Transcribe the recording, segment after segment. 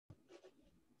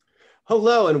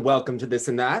Hello and welcome to This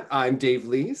and That. I'm Dave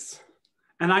Lees.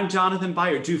 And I'm Jonathan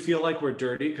Byer. Do you feel like we're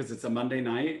dirty because it's a Monday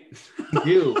night? I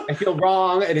do. I feel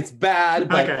wrong and it's bad,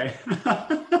 but okay.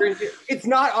 it's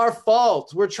not our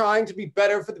fault. We're trying to be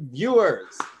better for the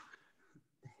viewers.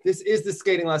 This is the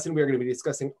skating lesson. We're going to be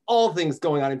discussing all things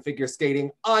going on in figure skating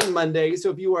on Monday.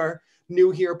 So if you are new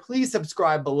here, please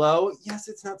subscribe below. Yes,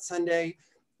 it's not Sunday.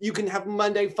 You can have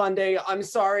Monday fun day. I'm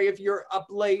sorry if you're up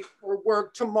late for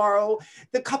work tomorrow.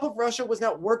 The Cup of Russia was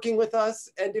not working with us.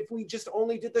 And if we just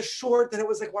only did the short, then it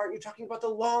was like, why aren't you talking about the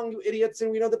long, you idiots?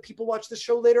 And we know that people watch the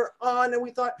show later on. And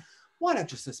we thought, why not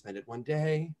just suspend it one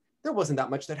day? There wasn't that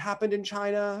much that happened in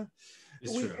China.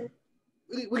 It's true.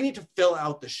 We need to fill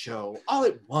out the show all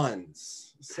at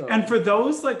once. So. And for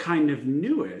those like kind of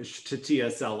newish to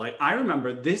TSL, like I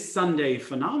remember this Sunday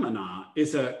phenomena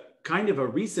is a kind of a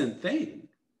recent thing.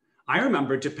 I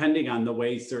remember depending on the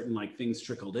way certain like things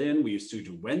trickled in, we used to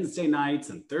do Wednesday nights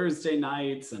and Thursday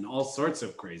nights and all sorts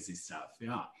of crazy stuff.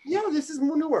 Yeah. Yeah, this is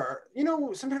newer. You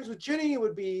know, sometimes with Jenny, it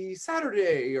would be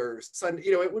Saturday or Sunday,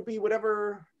 you know, it would be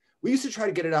whatever. We used to try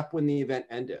to get it up when the event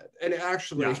ended. And it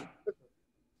actually,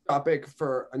 topic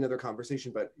for another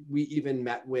conversation, but we even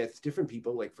met with different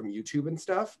people like from YouTube and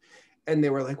stuff. And they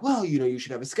were like, well, you know, you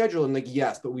should have a schedule. And like,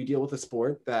 yes, but we deal with a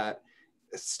sport that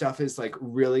stuff is like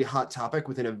really hot topic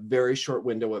within a very short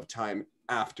window of time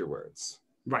afterwards.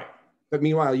 Right. But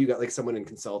meanwhile, you got like someone in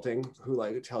consulting who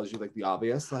like tells you like the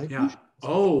obvious, like, yeah.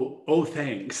 Oh,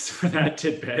 thanks for that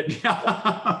tidbit.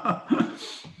 Yeah.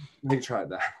 They tried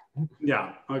that.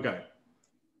 Yeah. Okay.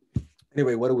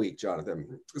 Anyway, what a week,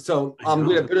 Jonathan. So I'm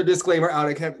going to put a disclaimer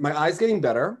out. My eye's getting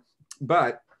better,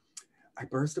 but I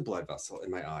burst a blood vessel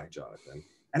in my eye, Jonathan.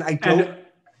 And I don't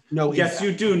know. Yes, exactly.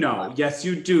 You do know. Yes,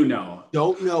 you do know.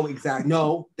 Don't know exactly.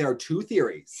 No, there are two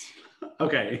theories.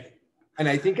 Okay. And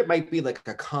I think it might be like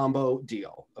a combo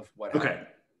deal of what happened. Okay.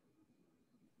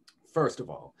 First of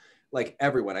all, like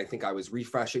everyone, I think I was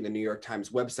refreshing the New York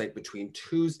Times website between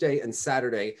Tuesday and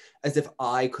Saturday as if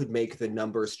I could make the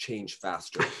numbers change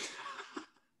faster.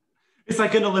 It's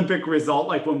like an Olympic result,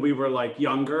 like when we were like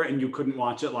younger and you couldn't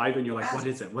watch it live and you're like, yes. What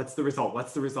is it? What's the result?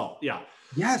 What's the result? Yeah.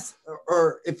 Yes.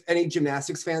 Or if any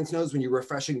gymnastics fans knows when you're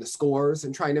refreshing the scores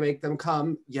and trying to make them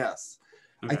come. Yes.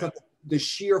 Okay. I thought the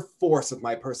sheer force of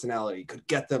my personality could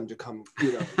get them to come,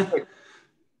 you know, like,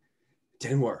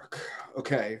 didn't work.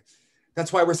 Okay.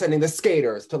 That's why we're sending the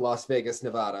skaters to Las Vegas,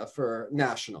 Nevada for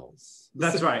nationals.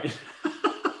 That's right.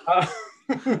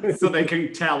 So they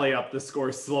can tally up the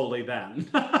score slowly then.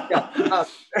 Yeah.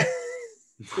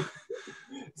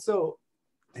 So,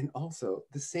 and also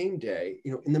the same day,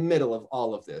 you know, in the middle of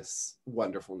all of this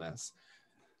wonderfulness,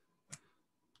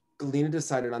 Alina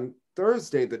decided on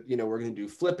Thursday that, you know, we're going to do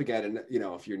flip again. And, you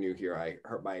know, if you're new here, I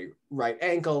hurt my right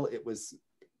ankle. It was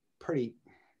pretty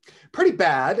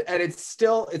bad. And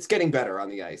it's getting better on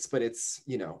the ice, but it's,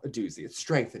 you know, a doozy. It's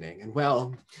strengthening. And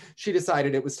well, she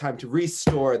decided it was time to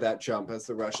restore that jump, as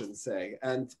the Russians say.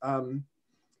 And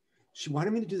she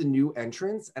wanted me to do the new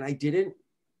entrance. And I didn't,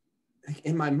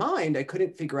 in my mind, I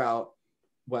couldn't figure out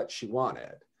what she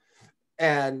wanted.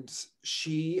 And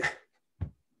she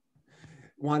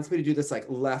wants me to do this like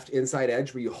left inside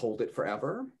edge where you hold it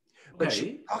forever. But okay. She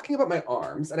was talking about my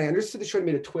arms, and I understood that she wanted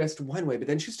me to twist one way, but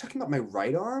then she was talking about my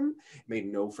right arm. It made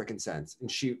no freaking sense.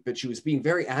 And she was being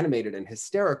very animated and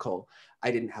hysterical.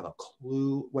 I didn't have a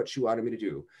clue what she wanted me to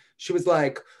do. She was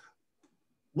like,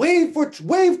 wave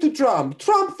to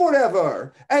Trump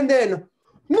forever. And then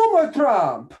no more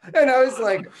Trump. And I was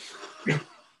like,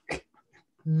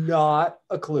 not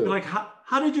a clue. You're like,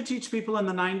 how did you teach people in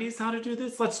the 90s how to do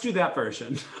this? Let's do that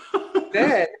version.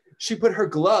 Then she put her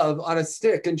glove on a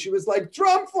stick and she was like,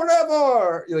 Trump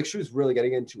forever. Like she was really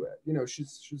getting into it. You know,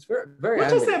 she's very, very What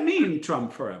animated. Does that mean,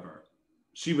 Trump forever?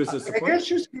 She was a supporter. I guess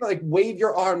she was gonna like wave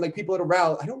your arm like people at a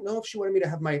rally. I don't know if she wanted me to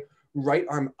have my right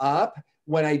arm up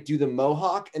when I do the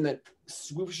mohawk and then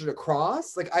swoosh it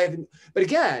across. Like I haven't, but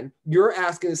again, you're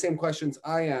asking the same questions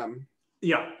I am.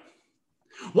 Yeah.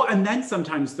 Well, and then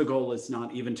sometimes the goal is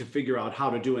not even to figure out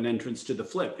how to do an entrance to the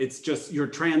flip. It's just you're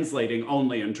translating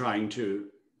only and trying to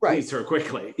please her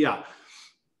quickly. Yeah.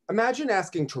 Imagine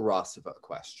asking Trusova a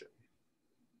question.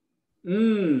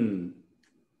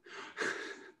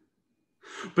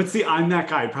 But see, I'm that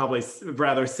guy. I'd probably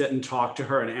rather sit and talk to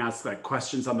her and ask like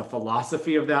questions on the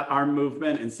philosophy of that arm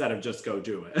movement instead of just go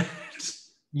do it.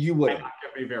 You wouldn't. Might not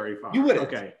get me very far. You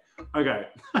wouldn't. Okay.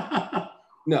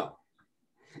 No.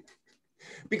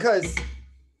 Because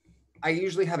I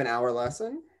usually have an hour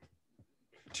lesson,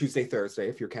 Tuesday, Thursday,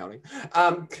 if you're counting.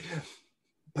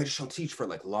 But she'll teach for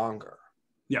like longer.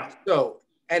 Yeah. So,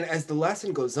 and as the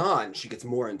lesson goes on, she gets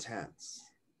more intense.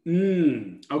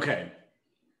 Okay.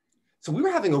 So we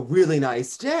were having a really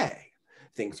nice day.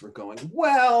 Things were going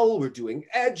well. We're doing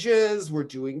edges. We're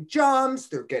doing jumps.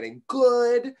 They're getting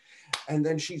good. And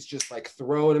then she's just like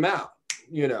throwing them out,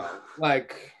 you know,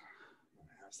 like,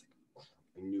 I was like,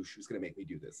 I knew she was going to make me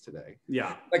do this today.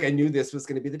 Yeah. Like I knew this was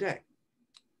going to be the day.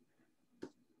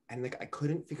 And like, I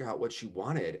couldn't figure out what she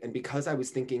wanted. And because I was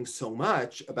thinking so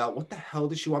much about what the hell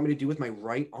does she want me to do with my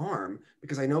right arm?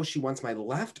 Because I know she wants my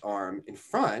left arm in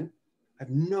front. I have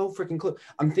no freaking clue.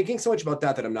 I'm thinking so much about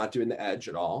that I'm not doing the edge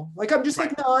at all. Like, I'm just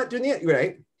like not doing the edge,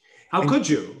 right? How could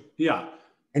you? Yeah.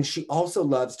 And she also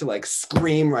loves to like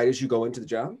scream right as you go into the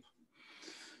jump.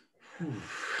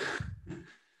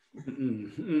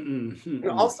 And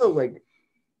also like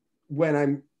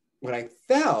when I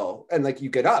fell and like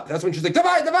you get up, that's when she's like,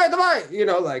 divide, you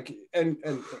know, like, and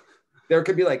there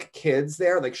could be like kids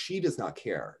there. Like she does not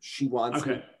care. She wants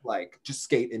me to, like, just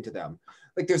skate into them.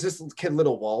 Like there's this kid,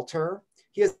 little Walter.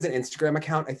 He has an Instagram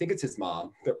account. I think it's his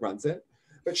mom that runs it,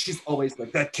 but she's always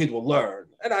like, that kid will learn.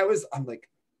 And I'm like,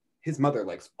 his mother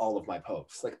likes all of my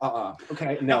posts. Like,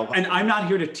 okay, no. And I'm not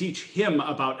here to teach him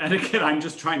about etiquette. I'm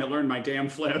just trying to learn my damn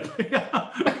flip. Yeah.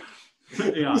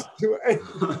 Okay.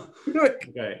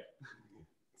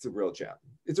 It's a real gem.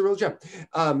 It's a real gem.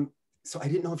 So I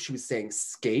didn't know if she was saying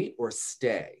skate or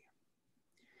stay.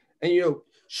 And, you know,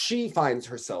 she finds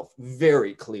herself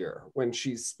very clear when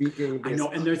she's speaking. I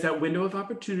know, and there's that window of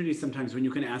opportunity sometimes when you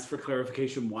can ask for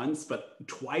clarification once, but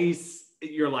twice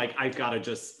you're like, I've got to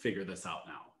just figure this out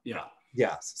now. Yeah.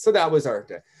 Yes. So that was our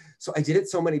day. So I did it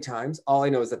so many times. All I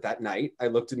know is that night I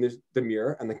looked in the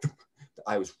mirror and like the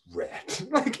eye was red.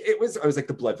 Like I was like,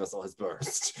 the blood vessel has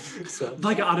burst. So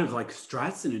like out of like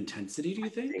stress and intensity, do you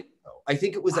think? I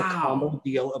think it was a combo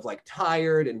deal of like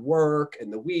tired and work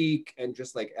and the week and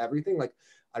just like everything. Like,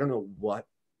 I don't know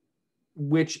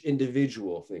which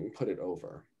individual thing put it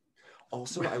over.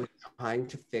 Also, I was trying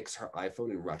to fix her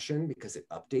iPhone in Russian because it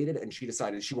updated and she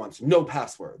decided she wants no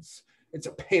passwords. It's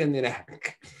a pain in the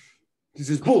neck. This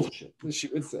is bullshit, she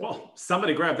would say. Well,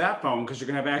 somebody grab that phone because you're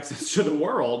going to have access to the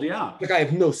world, yeah. Like, I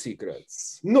have no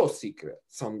secrets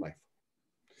on my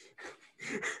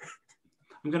phone.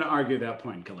 I'm going to argue that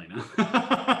point, Galina.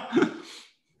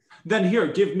 Then here,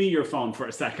 give me your phone for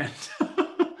a second.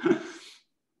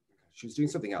 She was doing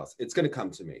something else. It's going to come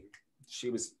to me.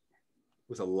 She was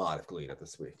a lot of Galina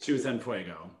this week. She was en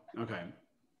fuego. Okay.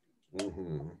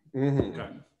 Okay.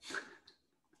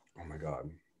 Oh my God.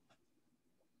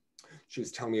 She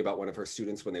was telling me about one of her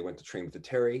students when they went to train with the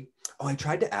Terry. Oh, I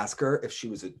tried to ask her if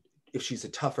she's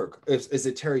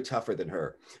a Terry tougher than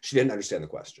her? She didn't understand the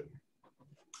question.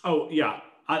 Oh yeah.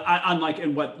 I'm like,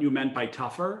 in what you meant by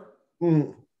tougher?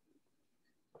 I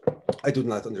do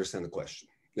not understand the question.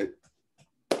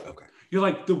 Okay. You're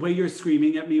like, the way you're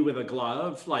screaming at me with a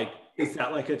glove, like, is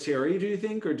that like a Terry, do you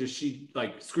think? Or does she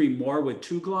like scream more with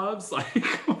two gloves? Like,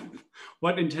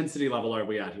 what intensity level are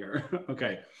we at here?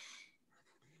 Okay.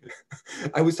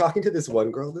 I was talking to this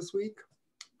one girl this week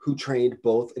who trained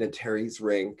both in a Terry's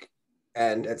rink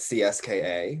and at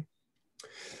CSKA.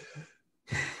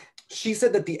 She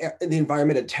said that the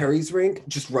environment at Terry's rink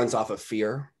just runs off of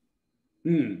fear.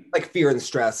 Like fear and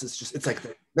stress is just, it's like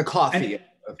the coffee.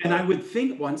 And I would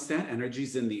think once that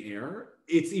energy's in the air,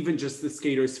 it's even just the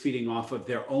skaters feeding off of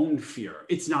their own fear.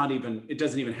 It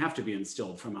doesn't even have to be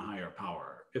instilled from a higher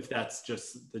power, if that's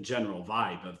just the general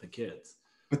vibe of the kids.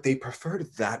 But they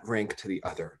preferred that rink to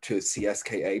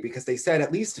CSKA, because they said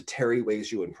at least Terry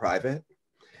weighs you in private.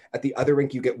 At the other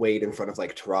rink, you get weighed in front of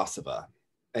like Trusova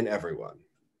and everyone.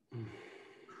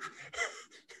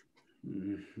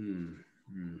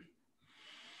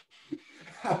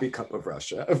 Happy Cup of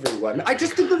Russia, everyone. I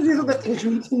just think that these are the things you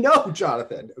need to know,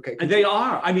 Jonathan. Okay. And they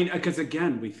are. I mean, because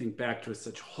again, we think back to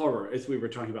such horror, as we were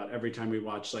talking about every time we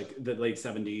watch like the late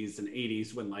 70s and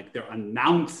 80s when like they're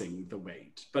announcing the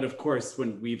weight. But of course,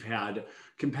 when we've had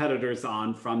competitors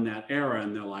on from that era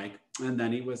and they're like, and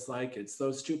then he was like, it's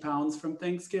those 2 pounds from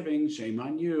Thanksgiving, shame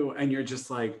on you. And you're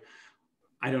just like,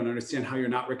 I don't understand how you're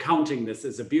not recounting this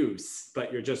as abuse,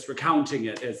 but you're just recounting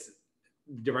it as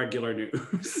the regular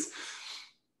news.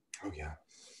 Oh yeah.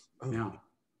 Yeah,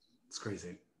 it's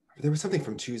crazy. There was something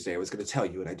from Tuesday I was going to tell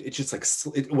you, and it just like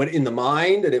it went in the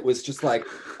mind, and it was just like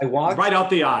I watched right out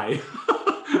the eye.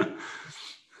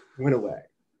 Went away.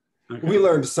 Okay. We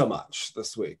learned so much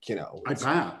this week, you know. I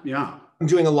bet. Yeah. I'm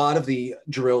doing a lot of the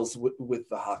drills with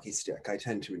the hockey stick. I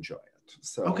tend to enjoy it.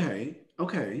 So okay.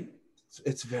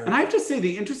 It's very. And I have to say,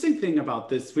 the interesting thing about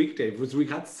this week, Dave, was we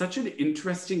got such an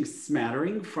interesting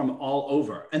smattering from all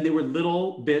over, and they were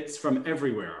little bits from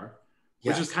everywhere,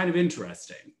 which is kind of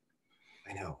interesting.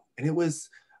 I know, and it was,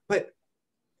 but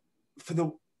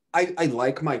I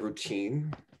like my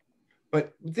routine,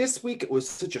 But this week, it was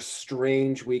such a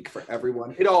strange week for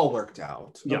everyone. It all worked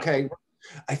out, okay?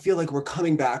 I feel like we're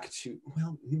coming back to,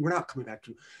 well, we're not coming back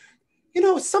to,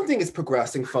 something is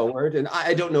progressing forward, and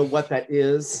I don't know what that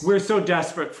is. We're so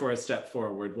desperate for a step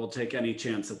forward. We'll take any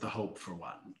chance at the hope for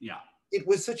one. Yeah. It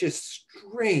was such a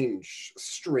strange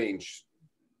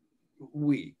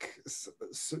week.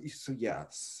 So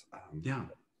yes. Yeah.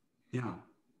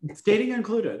 Skating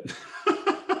included.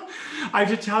 I have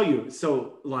to tell you,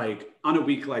 so like on a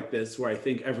week like this, where I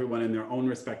think everyone in their own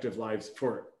respective lives,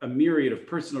 for a myriad of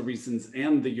personal reasons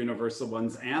and the universal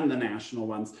ones and the national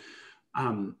ones,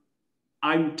 I'm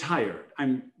tired.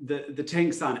 The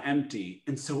tank's on empty.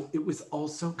 And so it was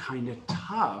also kind of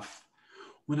tough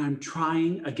when I'm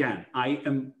trying, again, I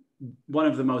am one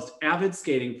of the most avid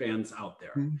skating fans out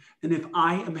there. Mm-hmm. And if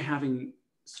I am having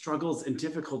struggles and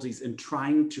difficulties in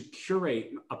trying to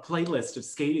curate a playlist of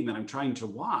skating that I'm trying to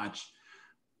watch,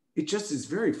 it just is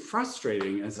very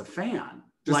frustrating as a fan.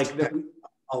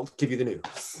 I'll give you the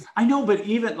news. I know, but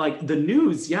even like the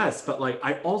news, yes, but like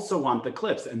I also want the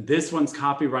clips. And this one's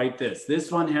copyright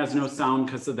this one has no sound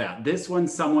because of that. This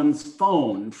one's someone's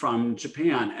phone from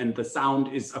Japan and the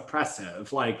sound is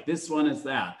oppressive. Like this one is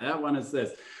that one is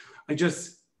this.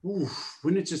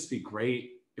 Wouldn't it just be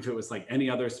great if it was like any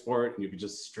other sport and you could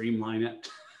just streamline it?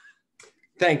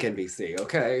 Thank NBC,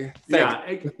 okay?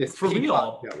 For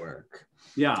real. Network.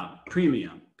 Yeah,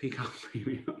 premium, Peacock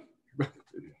Premium.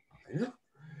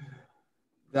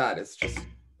 That is just,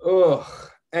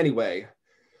 anyway.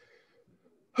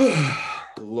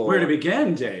 Lord. Where to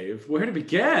begin, Dave? Where to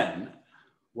begin?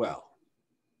 Well,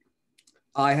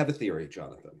 I have a theory,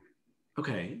 Jonathan.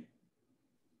 Okay.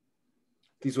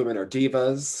 These women are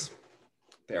divas.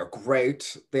 They are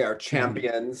great. They are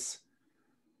champions.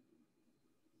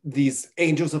 These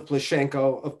Angels of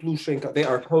Plushenko, they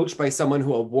are coached by someone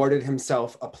who awarded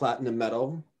himself a platinum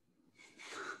medal.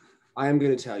 I am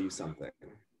going to tell you something.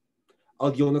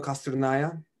 Alena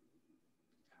Kostornaia,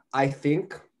 I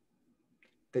think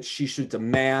that she should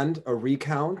demand a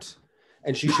recount,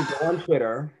 and she should go on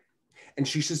Twitter and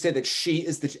she should say that she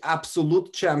is the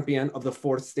absolute champion of the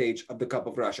fourth stage of the Cup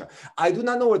of Russia. I do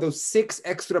not know where those 6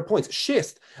 extra points,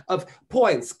 schist of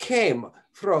points came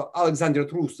from Alexandra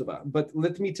Trusova, but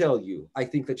let me tell you, I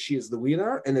think that she is the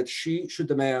winner and that she should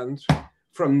demand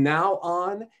from now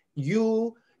on,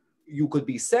 you could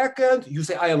be second, you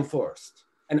say I am first.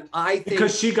 And I think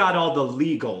because she got all the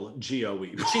legal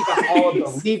GOE. She got all of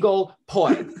the legal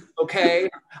points, okay?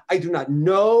 I do not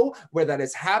know where that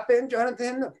has happened,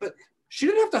 Jonathan, but she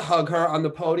didn't have to hug her on the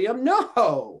podium.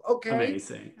 No, okay?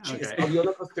 Amazing. She is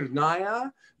Alena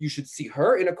Kostornaia. You should see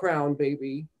her in a crown,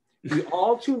 baby. We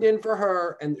all tuned in for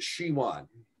her, and she won.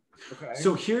 Okay.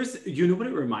 So you know what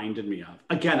it reminded me of?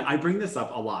 Again, I bring this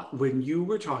up a lot. When you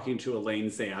were talking to Elaine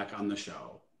Zayak on the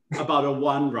show about a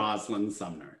one Rosalind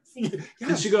Sumner.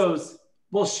 And she goes,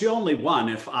 well, she only won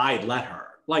if I let her.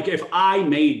 Like if I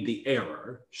made the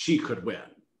error, she could win.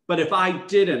 But if I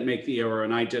didn't make the error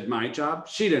and I did my job,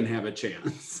 she didn't have a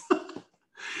chance.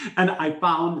 And I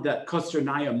found that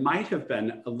Kostornaia might have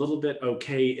been a little bit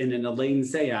okay in an Elaine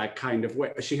Zayak kind of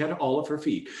way. She had all of her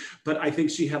feet, but I think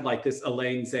she had like this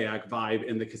Elaine Zayak vibe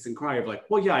in the Kiss and Cry of like,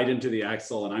 well, yeah, I didn't do the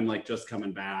axel and I'm like just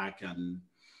coming back. And,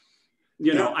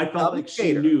 I felt like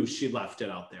she knew she left it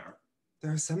out there.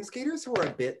 There are some skaters who are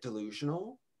a bit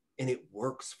delusional and it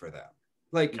works for them.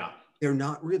 Like they're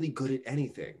not really good at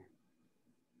anything,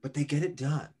 but they get it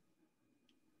done.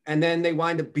 And then they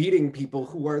wind up beating people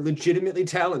who are legitimately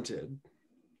talented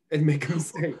and make a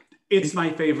mistake. It's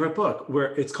my favorite book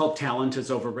where it's called Talent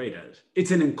is Overrated. It's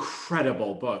an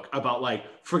incredible book about like,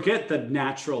 forget the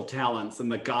natural talents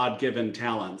and the God-given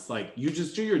talents. Like you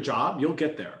just do your job, you'll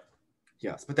get there.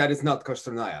 Yes, but that is not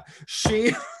Kostornaia.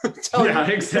 She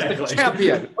exactly. The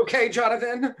champion. Okay,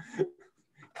 Jonathan?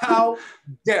 How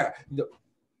dare.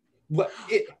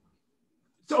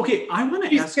 Okay, I want to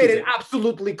ask you. He skated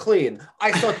absolutely clean.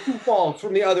 I saw 2 falls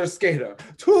from the other skater.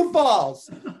 2 falls.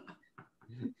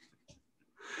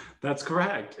 That's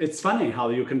correct. It's funny how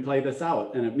you can play this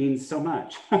out, and it means so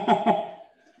much. I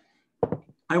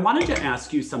wanted to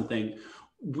ask you something.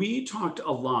 We talked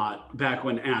a lot back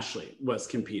when Ashley was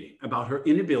competing about her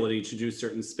inability to do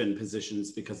certain spin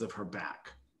positions because of her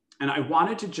back. And I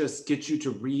wanted to just get you to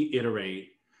reiterate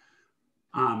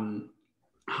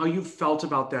how you felt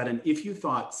about that and if you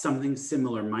thought something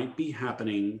similar might be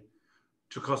happening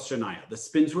to Kostornaia. The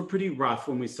spins were pretty rough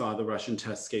when we saw the Russian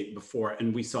test skate before,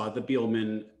 and we saw the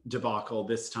Bielman debacle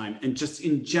this time. And just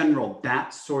in general,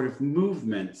 that sort of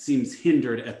movement seems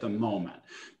hindered at the moment.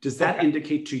 Does that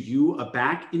indicate to you a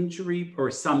back injury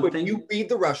or something? When you read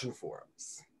the Russian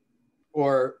forums,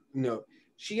 or no,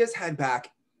 she has had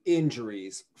back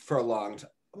injuries for a long time.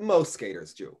 Most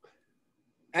skaters do.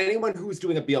 Anyone who's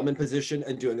doing a Bielman position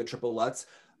and doing a triple lutz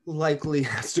likely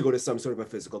has to go to some sort of a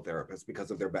physical therapist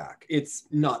because of their back. It's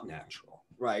not natural,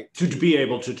 right? To be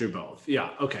able to do both.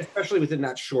 Yeah, okay. Especially within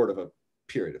that short of a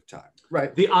period of time,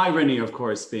 right? The irony, of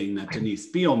course, being that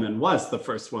Denise Bielman was the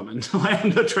first woman to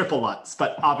land the triple lutz,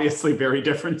 but obviously very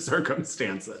different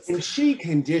circumstances. And she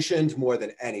conditioned more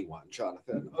than anyone,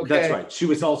 Jonathan. Okay. That's right. She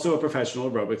was also a professional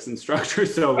aerobics instructor,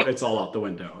 so it's all out the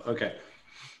window. Okay.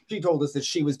 She told us that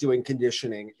she was doing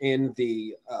conditioning in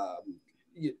the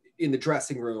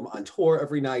dressing room on tour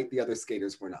every night. The other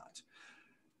skaters were not.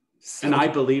 So, and I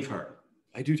believe her.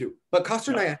 I do too. But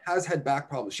Kostornaia has had back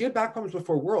problems. She had back problems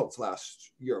before Worlds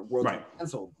last year. Worlds were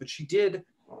canceled, but she did.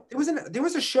 There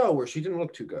was a show where she didn't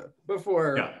look too good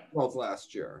before Worlds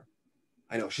last year.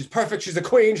 I know she's perfect. She's a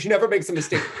queen. She never makes a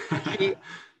mistake.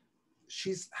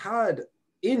 She's had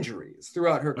injuries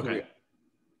throughout her career.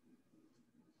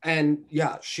 And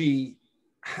yeah, she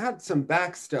had some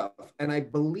back stuff. And I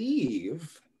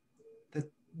believe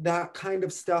that kind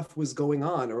of stuff was going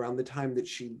on around the time that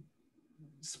she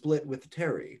split with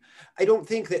Terry. I don't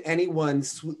think that anyone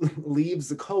leaves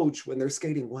the coach when they're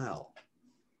skating well.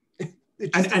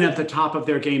 And at the top of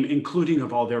their game, including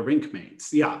of all their rink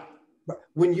mates. Yeah.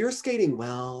 When you're skating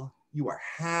well, you are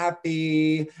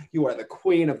happy. You are the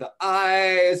queen of the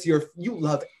ice. You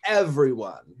love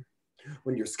everyone.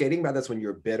 When you're skating bad, that's when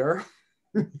you're bitter.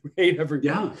 You hate everyone.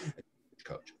 Yeah.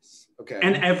 Coaches. Okay.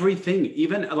 And everything,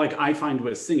 even like I find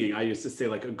with singing, I used to say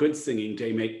like a good singing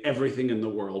day made everything in the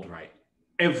world right.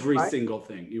 Every single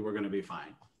thing, you were going to be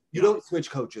fine. You don't switch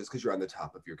coaches because you're on the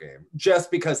top of your game, just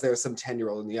because there's some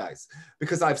 10-year-old in the ice.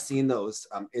 Because I've seen those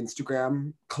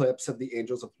Instagram clips of the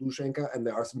Angels of Plushenko, and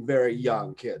there are some very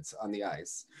young kids on the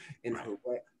ice in her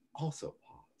way. Also,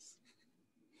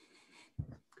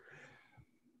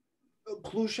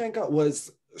 Plushenko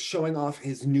was showing off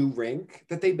his new rink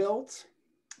that they built.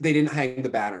 They didn't hang the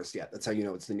banners yet. That's how you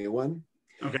know it's the new one.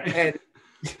 Okay. And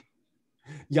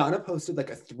Yana posted like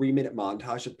a 3-minute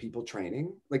montage of people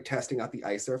training, like testing out the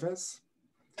ice surface.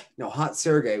 Now, Hot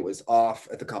Sergey was off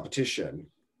at the competition.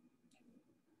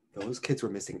 Those kids were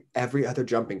missing every other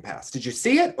jumping pass. Did you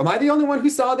see it? Am I the only one who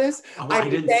saw this? Oh, I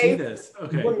didn't see this.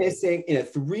 Okay. You were missing in a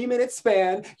 3-minute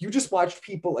span. You just watched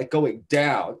people like going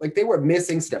down. Like they were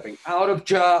missing, stepping out of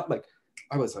jump. Like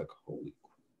I was like, holy.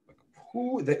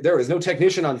 There was no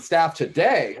technician on staff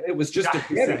today. It was just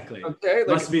exactly. Okay,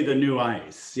 must be the new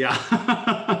ice. Yeah.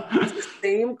 It's the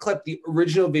same clip, the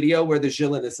original video where the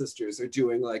Gilina sisters are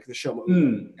doing like the show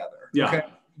together. Yeah.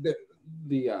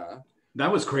 Okay? That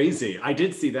was crazy. I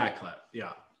did see that clip.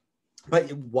 Yeah.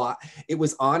 But it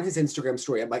was on his Instagram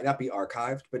story. It might not be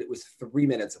archived, but it was 3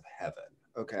 minutes of heaven.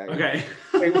 Okay.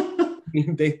 Okay.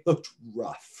 They looked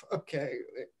rough. Okay.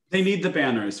 They need the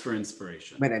banners for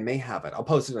inspiration. I may have it. I'll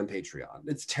post it on Patreon.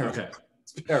 It's terrible. Okay.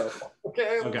 It's terrible.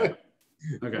 Okay.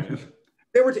 Okay.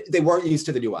 They weren't used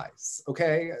to the new ice.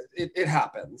 Okay. It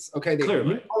happens. Okay.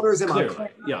 Clearly. Owners in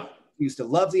Montclair. Yeah. Used to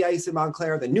love the ice in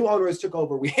Montclair. The new owners took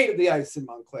over. We hated the ice in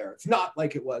Montclair. It's not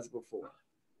like it was before.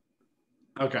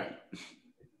 Okay.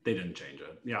 They didn't change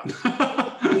it. Yeah.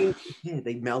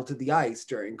 They melted the ice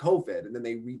during COVID and then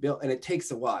they rebuilt, and it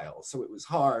takes a while. So it was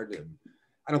hard. And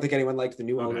I don't think anyone liked the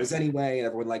new owners anyway. And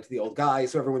everyone liked the old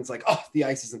guys. So everyone's like, oh, the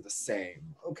ice isn't the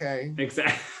same. Okay.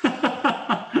 Exactly.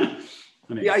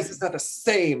 The ice is not the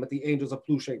same at the Angels of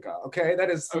Plushenko. Okay. That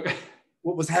is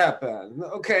what was happening.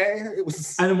 Okay. It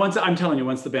was. And once I'm telling you,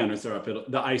 once the banners are up,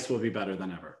 the ice will be better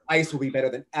than ever. Ice will be better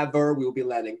than ever. We will be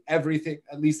landing everything,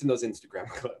 at least in those Instagram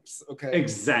clips. Okay.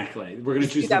 Exactly. We're going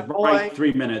to choose the right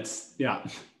 3 minutes. Yeah.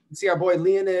 See our boy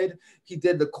Leonid. He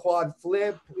did the quad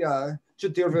flip. Yeah.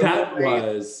 That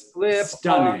was flip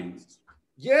stunning.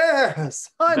 Yes.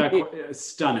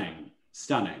 Stunning.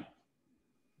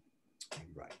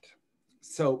 Right.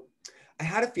 So I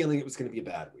had a feeling it was going to be a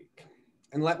bad week.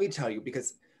 And let me tell you,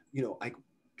 because, I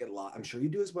get a lot, I'm sure you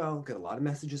do as well, get a lot of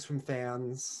messages from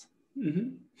fans.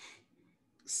 Mm-hmm.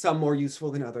 Some more useful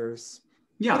than others.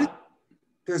 Yeah.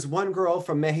 There's one girl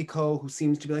from Mexico who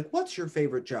seems to be like, what's your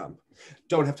favorite jump?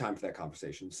 Don't have time for that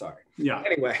conversation. Sorry. Yeah.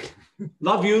 Anyway.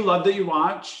 Love you. Love that you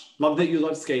watch. Love that you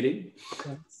love skating.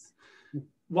 Yes.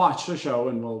 Watch the show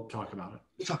and we'll talk about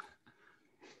it.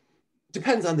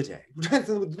 Depends on the day. Depends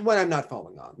on when I'm not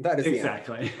falling on. That is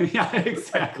exactly. Yeah,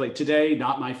 exactly. Today,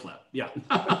 not my flip. Yeah.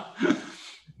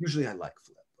 Usually I like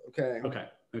flip. Okay.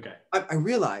 Okay. I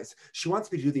realize she wants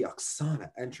me to do the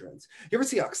Oksana entrance. You ever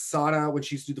see Oksana when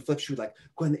she used to do the flip? She would like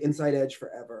go on the inside edge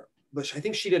forever. But I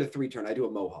think she did a 3-turn. I do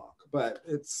a mohawk, but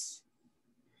it's.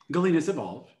 Galina's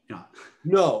evolved. Yeah.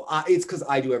 No, it's because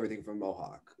I do everything from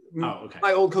mohawk. Oh, okay.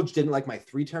 My old coach didn't like my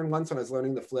 3-turn once when I was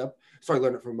learning the flip, so I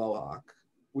learned it from Mohawk.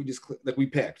 We just we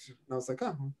picked, and I was like,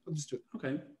 oh, I'll just do it.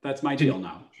 Okay, that's my deal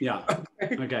now. Yeah.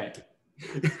 Okay.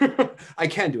 I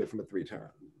can do it from a 3-turn.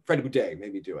 Fred Goudet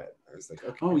made me do it. I was like,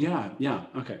 okay. Oh yeah, yeah.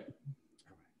 Okay.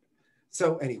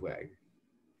 So anyway,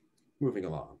 moving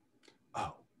along.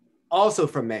 Oh, also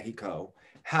from Mexico,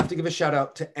 have to give a shout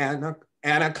out to Ana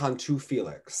Cantu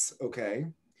Felix. Okay,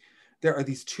 there are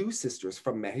these 2 sisters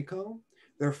from Mexico.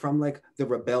 They're from like the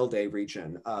Rebelde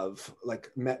region of like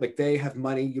they have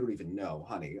money you don't even know,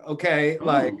 honey. Okay,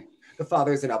 like the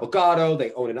father's an abogado.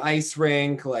 They own an ice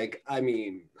rink. Like, I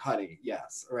mean, honey,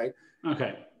 yes, all right.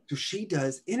 Okay. So she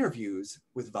does interviews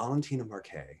with Valentina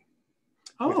Marquez.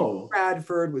 Oh. With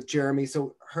Bradford, with Jeremy.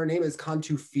 So her name is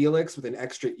Cantu Felix with an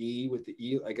extra E with the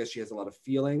E. I guess she has a lot of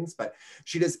feelings, but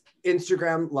she does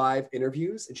Instagram live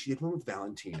interviews, and she did one with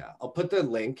Valentina. I'll put the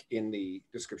link in the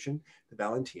description. The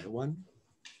Valentina one.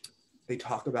 They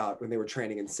talk about when they were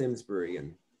training in Simsbury,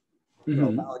 and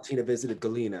Valentina visited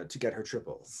Galina to get her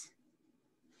triples.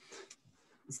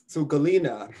 So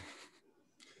Galina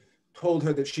told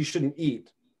her that she shouldn't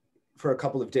eat for a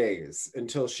couple of days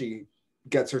until she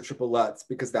gets her triple lutz,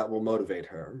 because that will motivate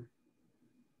her.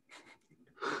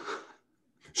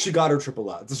 She got her triple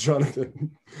lutz,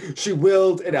 Jonathan. She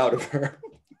willed it out of her.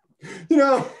 You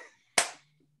know.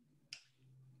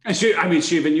 And she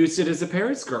even used it as a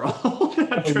Paris girl.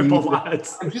 Triple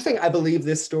lutz. I'm just saying, I believe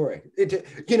this story. The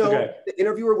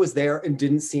interviewer was there and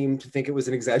didn't seem to think it was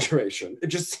an exaggeration. It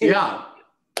just seemed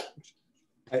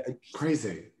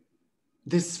crazy.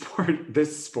 This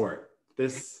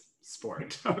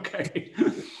sport. Okay.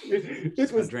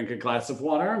 It was drink a glass of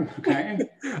water. Okay.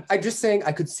 I'm just saying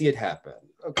I could see it happen.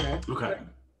 Okay. Okay.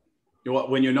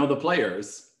 When you know the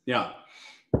players, yeah.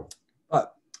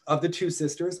 But of the 2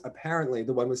 sisters, apparently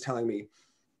the one was telling me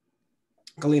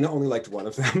Galina only liked one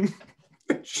of them.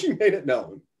 She made it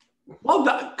known.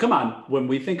 Well, come on. When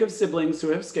we think of siblings who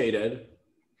have skated.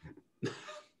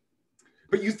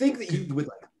 But you think that you would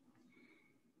like.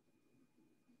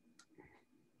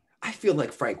 I feel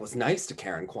like Frank was nice to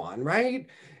Karen Kwan, right?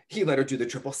 He let her do the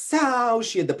triple sow.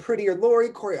 She had the prettier Lori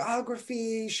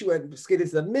choreography. She went skated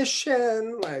to the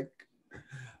mission. Like,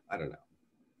 I don't know.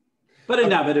 But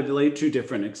inevitably, 2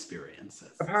 different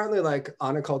experiences. Apparently, like,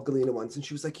 Anna called Galina once and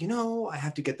she was like, I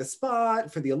have to get the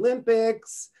spot for the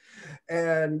Olympics.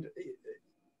 And,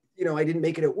 I didn't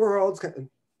make it at Worlds.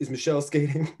 Is Michelle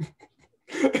skating?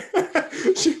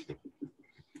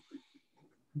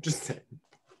 Just saying.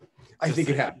 I think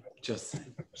it happened. Just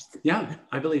saying. Yeah,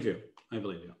 I believe you.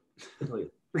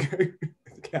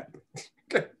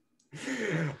 Okay.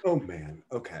 Oh, man.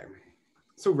 Okay.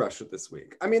 So Russia this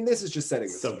week. I mean, this is just setting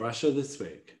the stage. So Russia this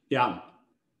week. Yeah.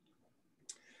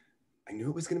 I knew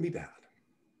it was going to be bad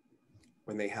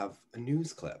when they have a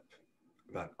news clip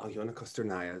about Alena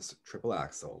Kostornaia's triple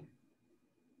axel,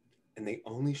 and they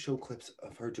only show clips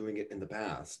of her doing it in the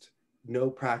past. No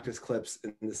practice clips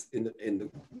in the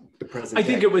present. I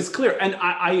think it was clear, and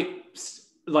I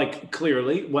like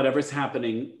clearly whatever's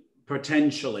happening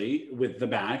potentially with the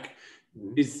back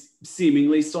is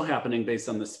seemingly still happening based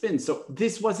on the spin. So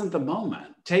this wasn't the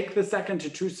moment. Take the second to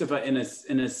Trusova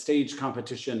in a stage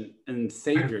competition and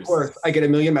save yourself. Of course, I get a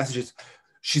million messages.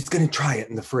 She's gonna try it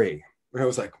in the free. And I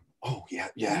was like, oh yeah.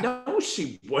 No,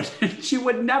 she wouldn't. She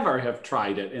would never have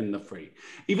tried it in the free.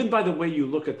 Even by the way you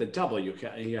look at the double, you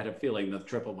had a feeling the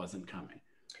triple wasn't coming.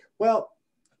 Well,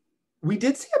 we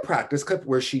did see a practice clip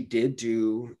where she did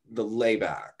do the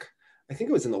layback. I think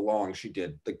it was in the long she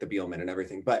did like the Bielman and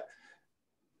everything, but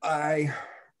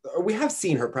we have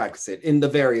seen her practice it in the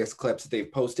various clips that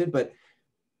they've posted, but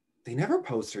they never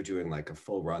post her doing like a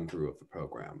full run through of the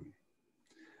program.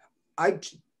 I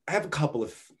have a couple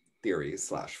of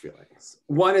theories / feelings.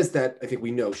 One is that I think we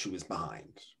know she was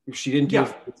behind. She didn't do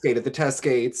skate at the test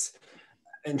skates,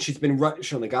 and she's been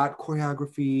she only got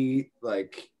choreography.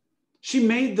 Like, she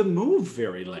made the move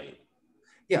very late.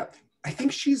 Yeah, I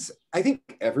think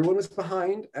everyone was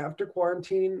behind after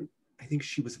quarantine. I think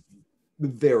she was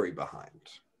very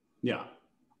behind. Yeah.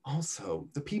 Also,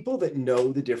 the people that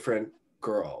know the different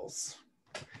girls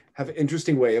have an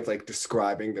interesting way of like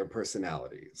describing their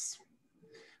personalities.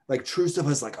 Like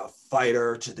Trusova's like a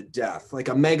fighter to the death, like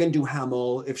a Megan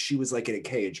Duhamel if she was like in a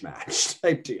cage match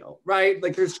type deal, right?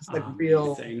 Like there's just like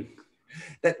real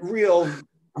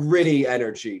gritty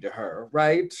energy to her,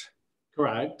 right?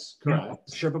 Correct.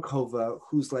 Sherbakova,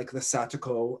 who's like the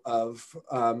Satoko of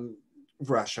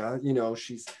Russia,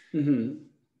 she's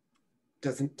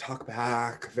doesn't talk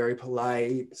back, very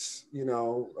polite,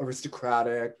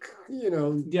 aristocratic,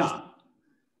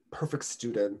 perfect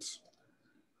student.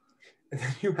 And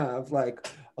then you have like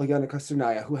Alena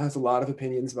Kostornaia, who has a lot of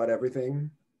opinions about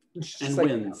everything. And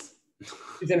wins.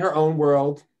 She's in her own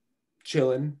world,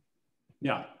 chilling.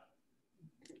 Yeah.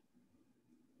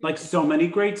 Like so many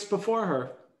greats before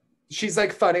her. She's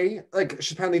like funny. Like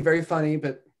she's apparently very funny,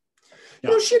 but you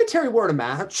know, she and Terry Ward a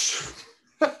match.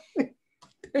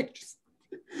 Just,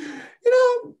 you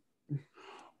know.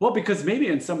 Well, because maybe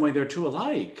in some way they're too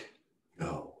alike.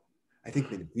 No. I think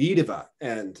Medvedeva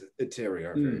and Terry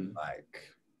are very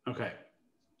alike. Okay.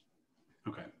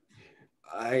 Okay.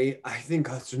 I think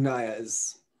Kostornaia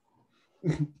is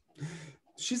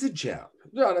she's a gem.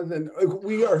 Jonathan,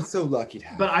 we are so lucky to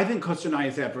have But I think Kostornaia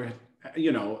is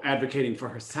advocating for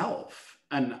herself.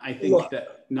 And I think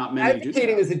that not many do that.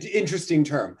 Advocating is an interesting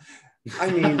term. I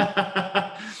mean,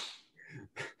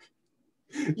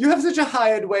 you have such a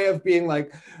high-end way of being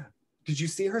like, did you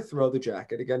see her throw the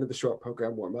jacket again to the short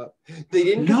program warm-up? They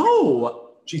didn't. No.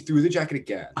 She threw the jacket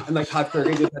again. And like Hot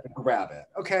Fergie just had to grab it.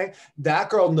 Okay. That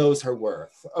girl knows her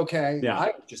worth. Okay. Yeah.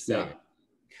 I'm just saying.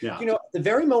 Yeah. You know, the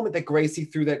very moment that Gracie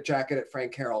threw that jacket at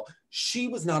Frank Carroll, she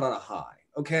was not on a high.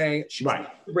 Okay. She was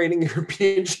not the reigning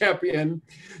European champion.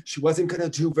 She wasn't going to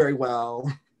do very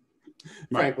well.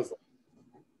 Frank was.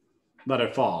 Let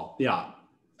it fall. Yeah.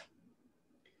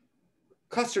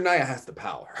 Kostornaia has the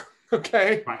power.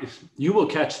 Okay. Right. You will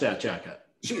catch that jacket.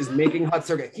 She is making hot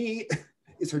circuit. He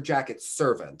is her jacket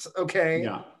servant. Okay.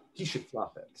 Yeah. He should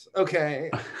fluff it. Okay.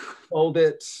 Fold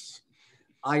it.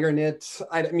 Iron it.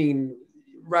 I mean,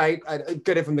 right. I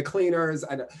get it from the cleaners.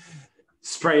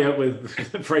 Spray it with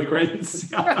fragrance.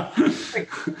 Yeah.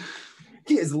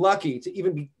 He is lucky to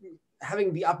even be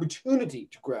having the opportunity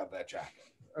to grab that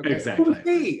jacket. Okay? Exactly. Who is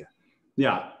he?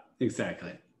 Yeah,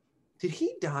 exactly. Did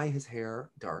he dye his hair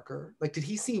darker? Like, did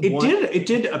he see It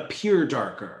did appear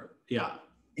darker. Yeah.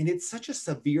 And it's such a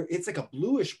severe, it's like a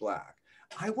bluish black.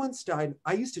 I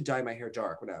used to dye my hair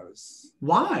dark when I was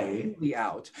Why?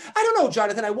 out. I don't know,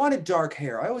 Jonathan. I wanted dark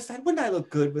hair. I always thought, wouldn't I look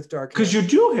good with dark hair? Because you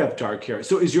do have dark hair.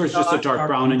 So is yours just a dark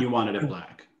brown and you wanted it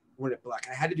black? I wanted it black.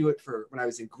 I had to do it for when I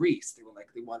was in Greece. They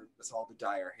wanted us all to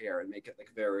dye our hair and make it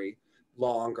like very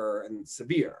longer and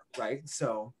severe, right?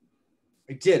 So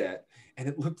I did it. And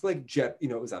it looked like it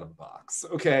was out of a box.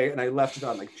 Okay. And I left it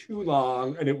on like too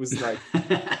long. And it was like,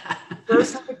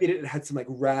 first time I did it, it had some like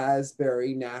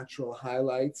raspberry natural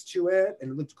highlights to it.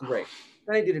 And it looked great.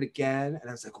 Then I did it again. And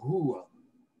I was like, ooh,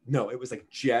 no, it was like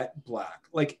jet black,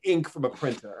 like ink from a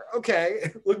printer. Okay.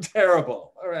 It looked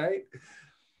terrible. All right.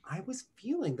 I was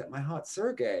feeling that my hot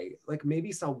Sergey, like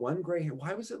maybe saw one gray hair.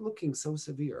 Why was it looking so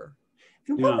severe?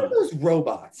 And what were those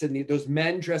robots and those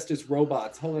men dressed as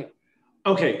robots holding?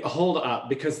 Okay, hold up,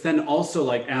 because then also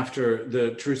like after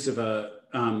the Trusova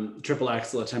triple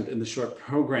axel attempt in the short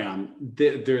program,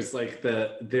 there's like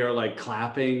they're like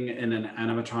clapping in an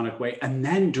animatronic way, and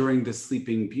then during the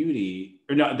Sleeping Beauty,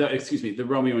 the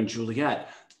Romeo and Juliet,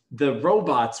 the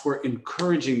robots were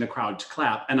encouraging the crowd to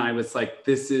clap, and I was like,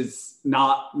 this is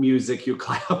not music you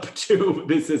clap to.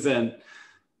 This isn't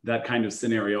that kind of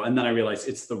scenario. And then I realized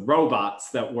it's the robots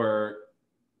that were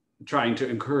trying to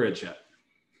encourage it.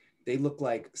 They look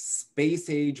like space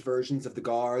age versions of the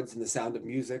guards in The Sound of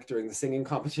Music during the singing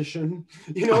competition.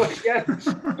 You know, again.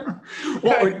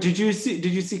 Well, did you see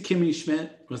Kimmy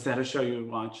Schmidt? Was that a show you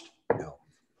watched? No.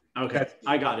 Okay,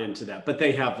 I got into that, but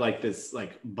they have like this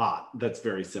like bot that's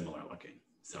very similar looking.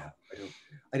 So yeah,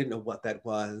 I didn't know what that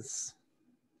was.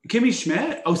 Kimmy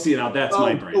Schmidt? Oh, see, now that's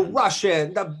my brain. The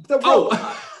Russian, the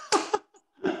robot.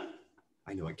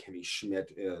 I know what Kimmy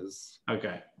Schmidt is.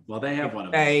 Okay. Well, they have one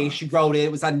of them. She wrote it.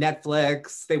 It was on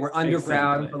Netflix. They were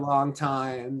underground for a long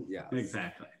time. Yeah.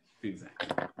 Exactly.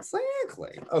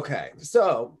 Okay.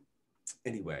 So,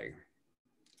 anyway.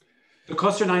 The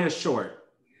Kostornaia is short.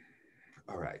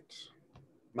 All right.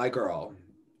 My girl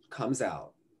comes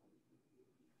out.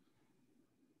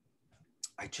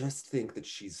 I just think that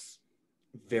she's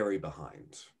very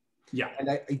behind. Yeah. And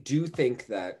I do think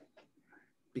that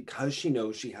because she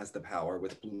knows she has the power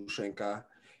with Plushenko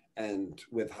and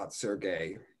with Hot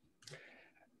Sergey,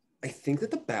 I think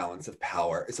that the balance of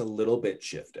power is a little bit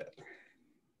shifted.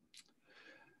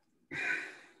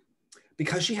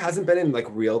 Because she hasn't been in like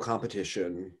real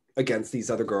competition against these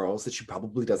other girls that she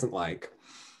probably doesn't like,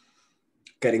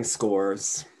 getting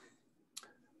scores.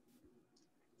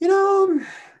 You know,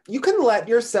 you can let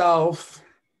yourself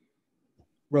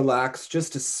relax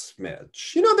just a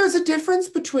smidge. You know, there's a difference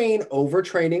between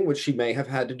overtraining, which she may have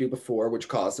had to do before, which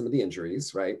caused some of the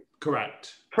injuries, right?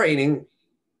 Correct. Training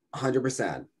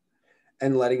 100%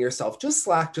 and letting yourself just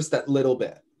slack just that little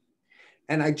bit.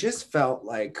 And I just felt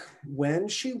like when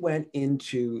she went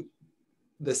into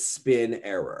the spin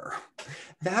error.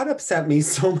 That upset me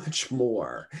so much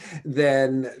more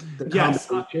than the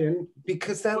combination,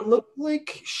 because that looked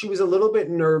like she was a little bit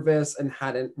nervous and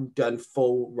hadn't done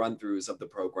full run-throughs of the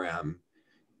program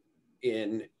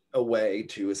in a way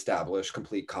to establish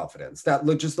complete confidence. That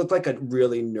just looked like a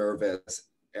really nervous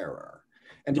error.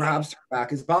 And perhaps her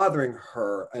back is bothering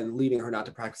her and leading her not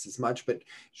to practice as much, but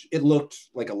it looked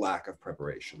like a lack of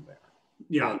preparation there.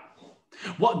 Yeah.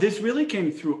 Well, this really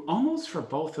came through almost for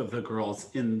both of the girls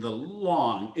in the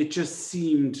long. It just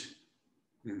seemed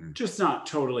just not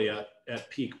totally at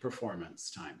peak performance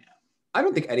time yet. I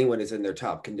don't think anyone is in their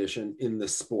top condition in the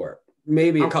sport.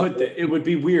 Maybe a couple. It would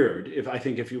be weird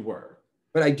if you were.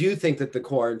 But I do think that the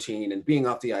quarantine and being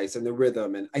off the ice and the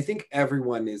rhythm, and I think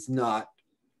everyone is not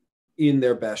in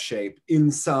their best shape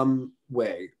in some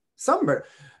way. Some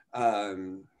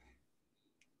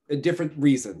different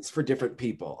reasons for different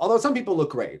people. Although some people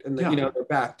look great and they're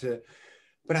back to,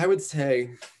 but I would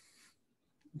say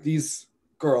these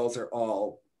girls are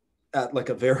all at like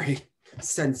a very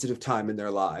sensitive time in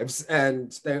their lives,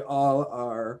 and they all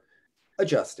are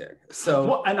adjusting. So,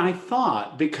 well, and I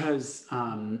thought, because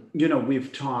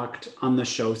we've talked on the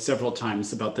show several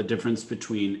times about the difference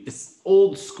between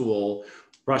old school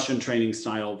Russian training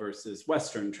style versus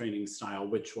Western training style,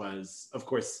 which was, of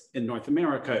course, in North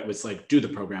America, it was like, do the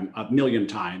program a million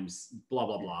times, blah,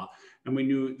 blah, blah. And we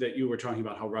knew that you were talking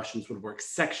about how Russians would work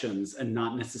sections and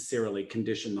not necessarily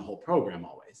condition the whole program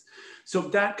always. So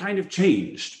that kind of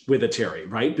changed with Eteri,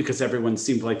 right? Because everyone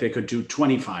seemed like they could do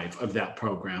 25 of that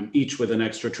program, each with an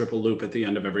extra triple loop at the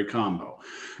end of every combo.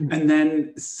 And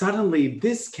then suddenly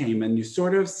this came, and you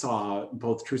sort of saw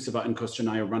both Trusova and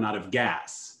Kostornaia run out of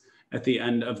gas at the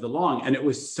end of the long. And it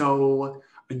was so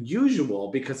unusual,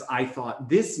 because I thought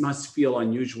this must feel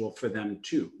unusual for them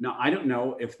too. Now, I don't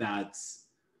know if that's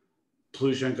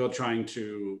Plushenko trying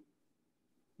to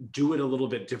do it a little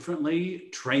bit differently,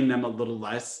 train them a little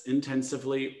less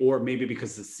intensively, or maybe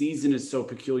because the season is so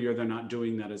peculiar, they're not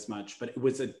doing that as much. But it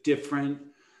was a different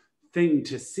thing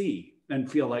to see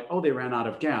and feel like, oh, they ran out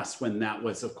of gas, when that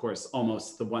was, of course,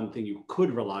 almost the one thing you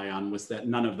could rely on, was that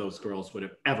none of those girls would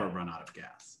have ever run out of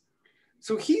gas.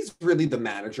 So he's really the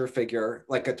manager figure,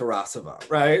 like a Tarasova,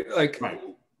 right? Right.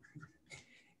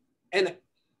 And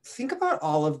think about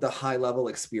all of the high level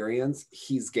experience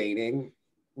he's gaining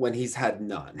when he's had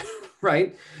none,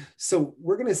 right? So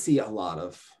we're going to see a lot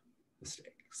of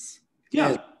mistakes. Yeah.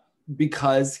 And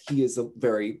because he is a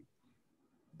very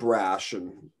brash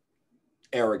and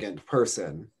arrogant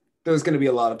person, there's going to be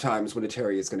a lot of times when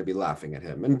Eteri is going to be laughing at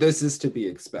him. And this is to be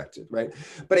expected, right?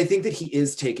 But I think that he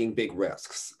is taking big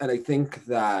risks. And I think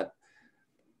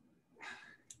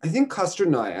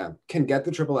Kostornaia can get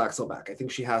the triple axel back. I think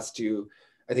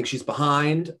she's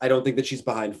behind. I don't think that she's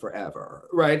behind forever,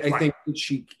 right? I think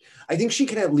she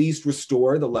can at least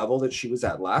restore the level that she was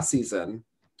at last season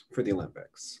for the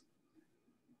Olympics.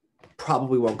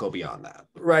 Probably won't go beyond that,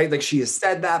 right? Like, she has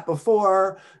said that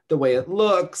before, the way it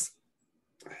looks,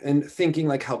 and thinking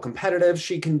like how competitive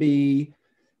she can be.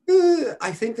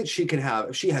 I think that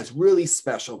if she has really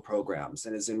special programs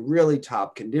and is in really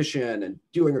top condition and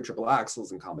doing her triple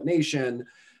axels in combination,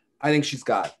 I think she's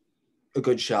got a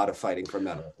good shot of fighting for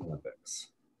medal at the Olympics.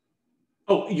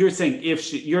 Oh, you're saying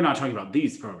you're not talking about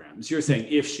these programs. You're saying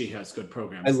if she has good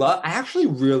programs.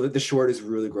 The short is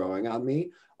really growing on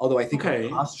me. Although I think her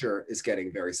posture is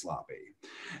getting very sloppy.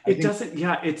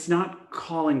 It's not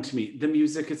calling to me. The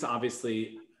music is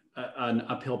obviously an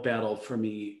uphill battle for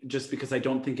me, just because I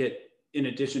don't think it, in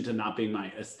addition to not being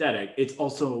my aesthetic, it's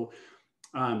also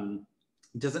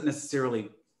doesn't necessarily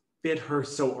fit her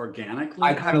so organically.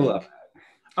 I kind of love it.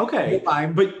 Okay,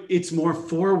 but it's more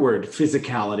forward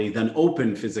physicality than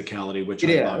open phicality, which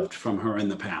I loved from her in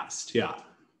the past. Yeah.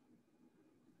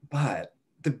 But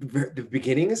the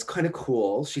beginning is kind of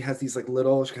cool. She has these she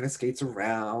kind of skates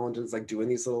around and is like doing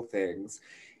these little things.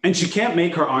 And she can't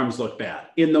make her arms look bad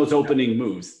in those opening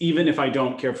moves, even if I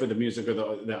don't care for the music or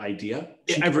the idea.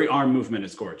 Every arm movement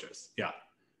is gorgeous. Yeah.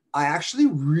 I actually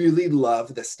really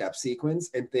love the step sequence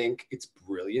and think it's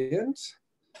brilliant.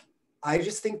 I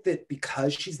just think that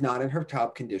because she's not in her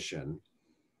top condition,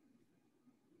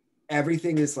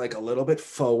 everything is like a little bit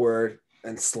forward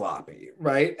and sloppy,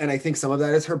 right? And I think some of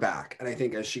that is her back. And I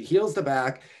think as she heals the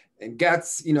back and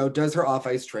gets, does her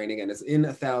off-ice training and is in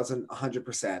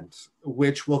 100%,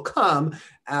 which will come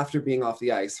after being off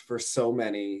the ice for so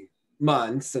many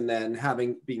months and then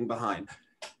being behind.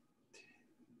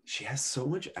 She has so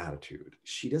much attitude.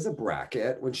 She does a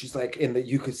bracket when she's like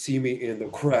you could see me in the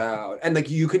crowd. And like,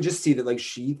 you can just see that like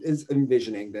she is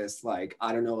envisioning this, like,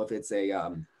 I don't know if it's a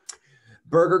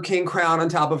Burger King crown on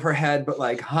top of her head, but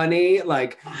like honey,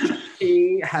 like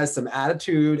she has some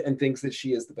attitude and thinks that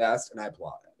she is the best, and I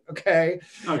applaud it. Okay.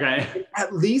 Okay.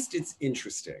 At least it's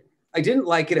interesting. I didn't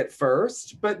like it at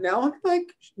first, but now I'm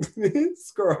like,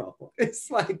 this girl,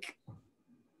 it's like,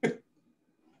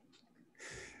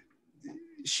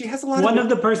 she has a lot One of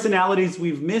the personalities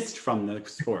we've missed from the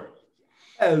sport.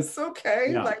 Yes,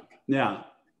 okay. Yeah. Like, yeah.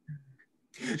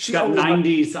 She got only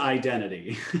 90s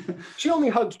identity. She only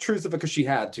hugged Trusova because she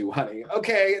had to, honey.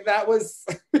 Okay, that was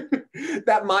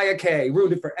that Maya K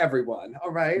rooted for everyone.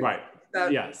 All right. Right.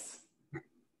 Yes.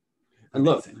 And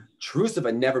look,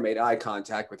 Trusova never made eye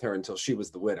contact with her until she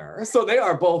was the winner. So they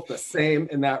are both the same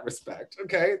in that respect.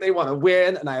 Okay, they want to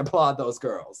win, and I applaud those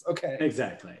girls. Okay.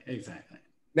 Exactly.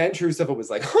 Then Trusova was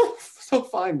like, oh, so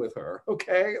fine with her.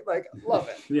 Okay, like love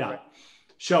it. Yeah. Right.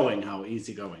 Showing how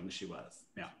easygoing she was.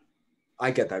 Yeah.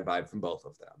 I get that vibe from both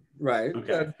of them. Right.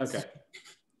 Okay. Okay.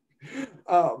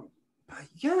 But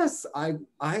yes, I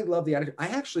love the attitude. I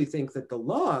actually think that the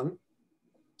long,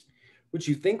 which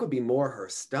you think would be more her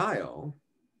style,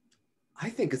 I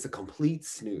think it's a complete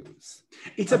snooze.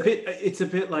 It's a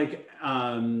bit like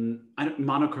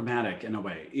monochromatic in a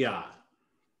way. Yeah.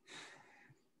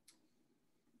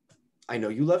 I know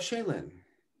you love Shaylin.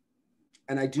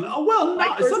 And I do. Oh,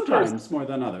 well, sometimes more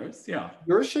than others. Yeah.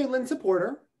 You're a Shaylin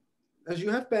supporter, as you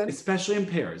have been. Especially in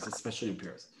pairs.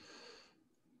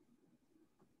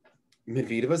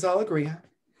 Medvedeva's Alegria.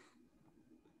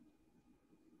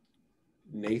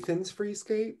 Nathan's free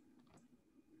skate.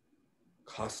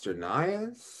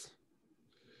 Kostornaia's.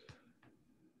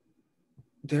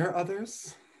 There are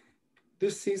others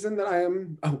this season that I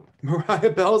am. Oh,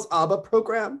 Mariah Bell's ABBA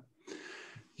program.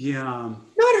 Yeah.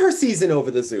 Not her season over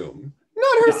the Zoom.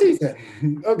 Not her season.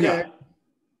 Okay. Yeah.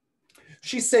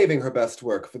 She's saving her best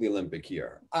work for the Olympic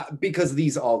year because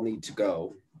these all need to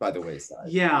go by the wayside.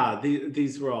 Yeah,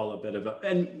 these were all a bit of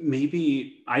and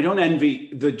maybe I don't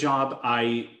envy the job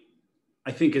I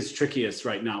think is trickiest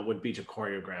right now would be to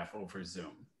choreograph over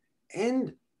Zoom.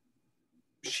 And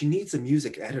she needs a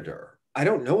music editor. I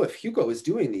don't know if Hugo is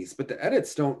doing these, but the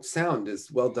edits don't sound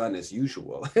as well done as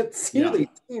usual. It really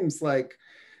seems like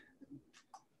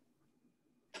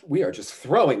we are just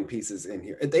throwing pieces in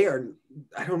here. They are,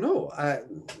 I don't know.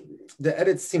 The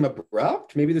edits seem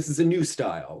abrupt. Maybe this is a new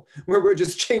style where we're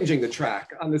just changing the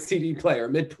track on the CD player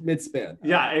mid-spin.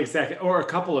 Yeah, exactly. Or a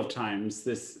couple of times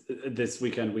this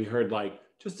weekend we heard like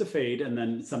just a fade and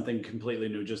then something completely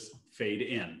new, just fade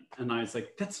in. And I was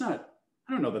like, I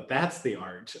don't know that that's the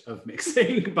art of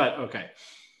mixing, but okay.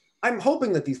 I'm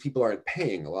hoping that these people aren't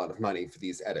paying a lot of money for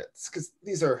these edits because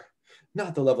these are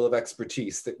not the level of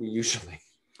expertise that we usually...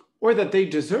 Or that they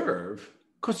deserve.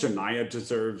 Kostornaia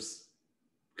deserves,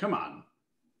 come on.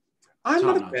 I'm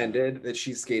not offended that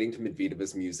she's skating to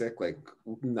Medvedeva's music, like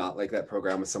not like that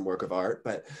program with some work of art,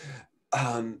 but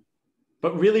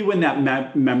really when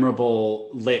that memorable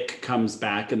lick comes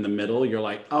back in the middle, you're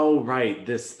like, oh, right,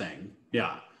 this thing.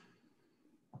 Yeah.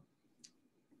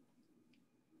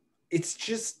 It's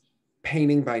just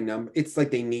painting by number. It's like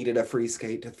they needed a free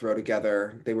skate to throw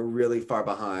together. They were really far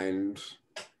behind.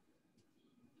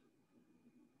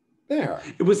 There.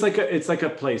 It's like a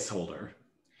placeholder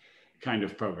kind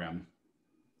of program.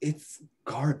 It's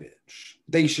garbage.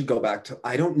 They should go back to,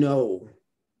 I don't know.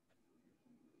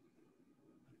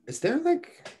 Is there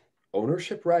like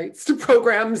ownership rights to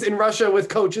programs in Russia with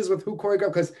coaches with who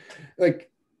choreograph? Because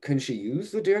like, can she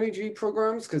use the Danny G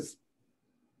programs? Because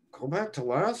go back to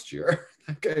last year.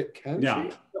 Can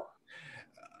she?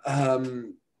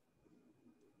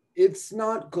 It's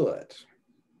not good.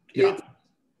 Yeah. It's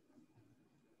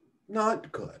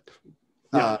not good.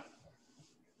 Yeah.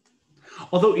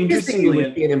 Although interestingly,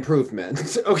 would be an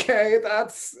improvement. Okay,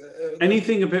 that's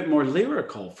anything a bit more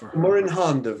lyrical for her. More in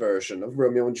Honda version of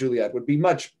Romeo and Juliet would be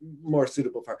much more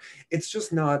suitable for her. It's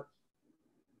just not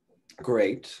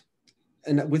great,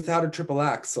 and without a triple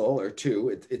axel or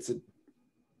two,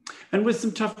 and with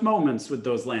some tough moments with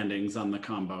those landings on the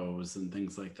combos and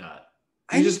things like that.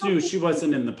 I just knew she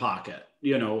wasn't in the pocket.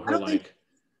 You know, her like.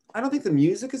 I don't think the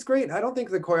music is great. I don't think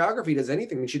the choreography does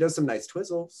anything. I mean, she does some nice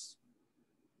twizzles.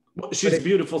 Well, she's a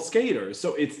beautiful skater,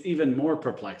 so it's even more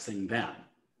perplexing then.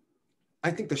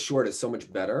 I think the short is so much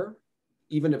better.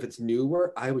 Even if it's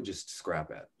newer, I would just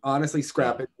scrap it. Honestly,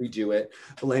 scrap it, redo it,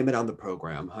 blame it on the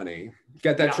program, honey.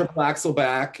 Get that triple axel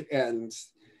back and...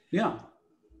 Yeah.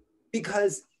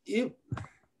 Because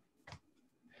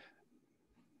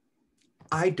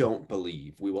I don't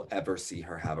believe we will ever see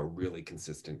her have a really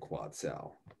consistent quad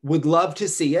cell. Would love to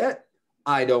see it.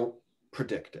 I don't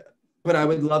predict it, but I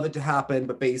would love it to happen.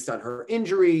 But based on her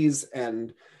injuries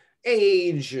and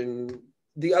age and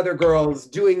the other girls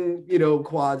doing,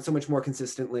 quad so much more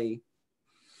consistently,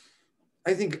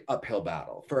 I think uphill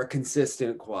battle for a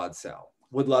consistent quad cell.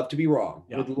 Would love to be wrong.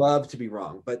 Yeah. Would love to be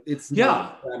wrong, but it's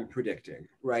not what I'm predicting,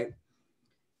 right?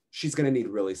 She's going to need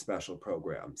really special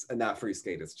programs, and that free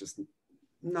skate is just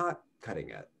not cutting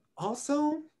it.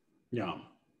 Also,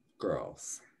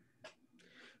 girls,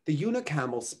 the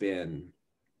unicamel spin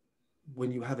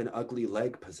when you have an ugly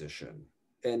leg position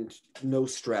and no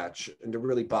stretch and a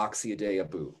really boxy Adea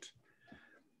boot,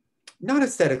 not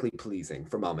aesthetically pleasing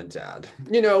for mom and dad.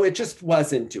 You know, it just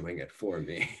wasn't doing it for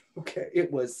me. Okay,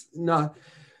 it was not.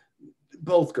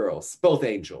 Both girls, both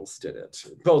angels did it.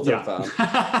 Both of them.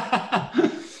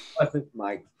 Wasn't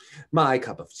my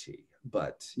cup of tea,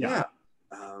 but yeah.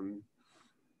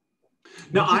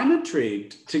 Now I'm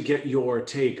intrigued to get your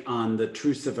take on the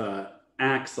Trusova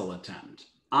axle attempt.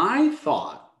 I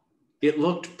thought it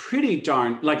looked pretty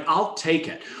darn, like, I'll take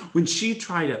it. When she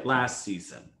tried it last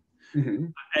season,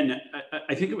 and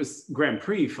I think it was Grand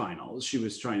Prix finals, she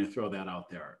was trying to throw that out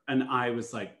there. And I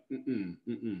was like,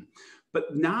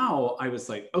 But now I was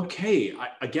like, okay,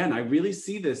 I really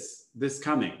see this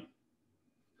coming.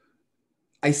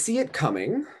 I see it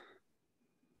coming.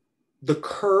 The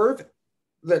curve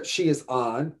that she is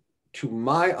on, to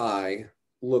my eye,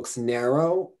 looks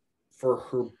narrow for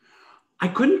her. I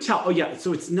couldn't tell. Oh yeah,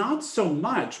 so it's not so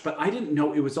much, but I didn't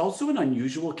know it was also an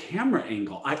unusual camera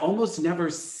angle. I almost never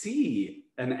see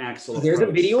an axle approach. There's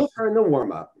a video of her in the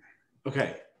warm-up.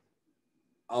 Okay.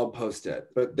 I'll post it,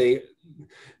 but the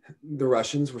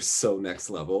Russians were so next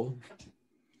level.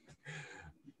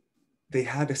 They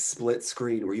had a split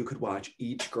screen where you could watch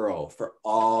each girl for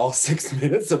all 6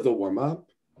 minutes of the warm-up.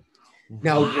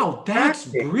 Now, wow, that's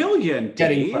brilliant,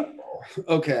 Dave.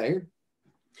 Okay.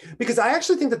 Because I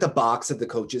actually think that the box of the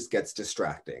coaches gets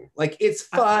distracting. Like, it's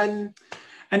fun.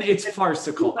 And it's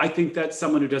farcical. I think that's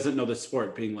someone who doesn't know the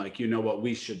sport being like, you know what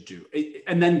we should do.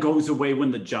 And then goes away when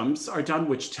the jumps are done,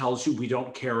 which tells you we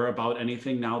don't care about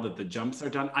anything now that the jumps are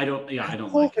done. I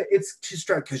don't like it. It's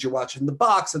distracting because you're watching the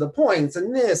box of the points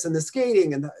and this and the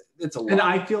skating and it's a lot. And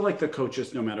I feel like the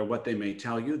coaches, no matter what they may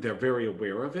tell you, they're very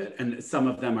aware of it. And some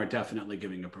of them are definitely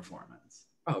giving a performance.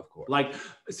 Oh, of course. Like,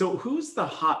 so who's the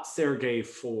hot Sergey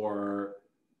for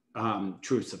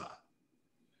Trusova?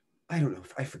 I don't know.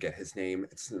 I forget his name.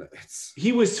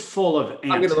 He was full of antics.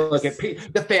 I'm going to look at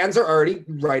the fans are already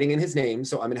writing in his name,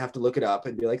 so I'm going to have to look it up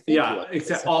and be like, thank you.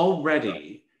 Except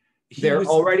already.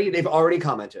 They've already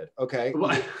commented. Okay.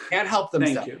 Well, you can't help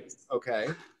themselves. Thank you. Okay.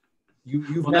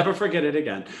 You've never forget it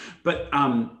again. But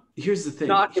here's the thing.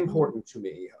 Not important to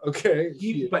me.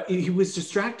 Okay. But he was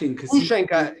distracting because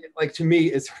Plushenko, like, to me,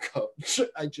 is her coach.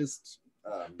 I just.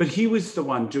 But he was the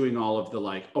one doing all of the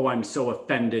like, oh, I'm so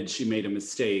offended she made a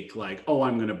mistake. Like, oh,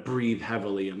 I'm going to breathe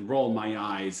heavily and roll my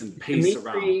eyes and pace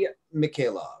around.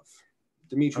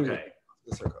 Dimitri. Okay.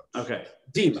 Is her coach. Okay.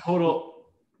 Demon. Total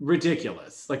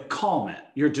ridiculous. Like, calm it.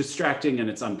 You're distracting and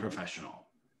it's unprofessional.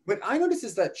 What I notice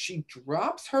is that she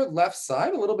drops her left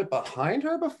side a little bit behind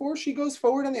her before she goes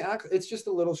forward on the act. It's just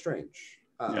a little strange.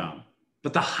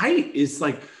 But the height is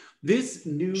like this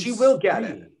new. She will get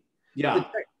it. Yeah.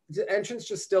 The entrance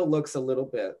just still looks a little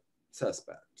bit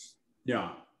suspect. Yeah.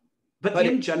 But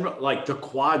in general, like the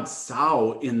quad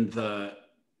sow in the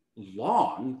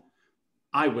long,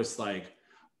 I was like,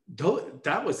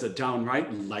 that was a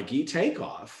downright leggy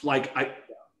takeoff. Like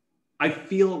I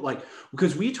feel like,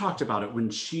 because we talked about it when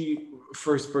she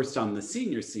first burst on the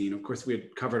senior scene. Of course, we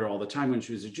had covered her all the time when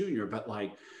she was a junior, but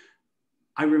like,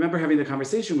 I remember having the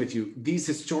conversation with you, these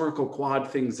historical quad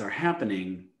things are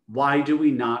happening. Why do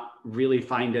we not really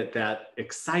find it that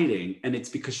exciting? And it's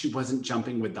because she wasn't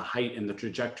jumping with the height and the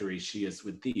trajectory she is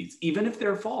with these. Even if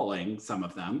they're falling, some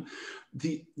of them,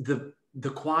 the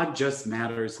quad just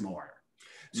matters more.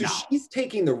 So she's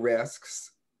taking the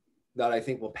risks that I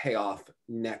think will pay off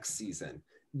next season.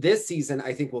 This season,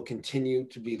 I think will continue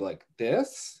to be like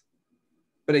this,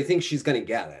 but I think she's going to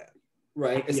get it,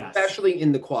 right? Yes. Especially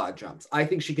in the quad jumps. I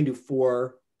think she can do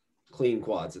 4 clean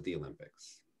quads at the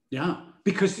Olympics. Yeah,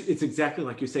 because it's exactly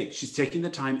like you say, she's taking the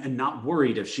time and not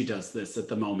worried if she does this at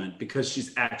the moment because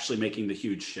she's actually making the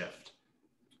huge shift.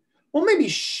 Well, maybe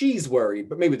she's worried,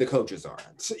 but maybe the coaches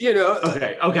aren't, you know?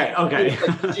 Okay.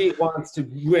 Like she wants to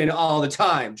win all the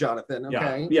time, Jonathan,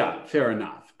 okay? Yeah, fair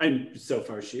enough. And so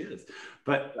far she is.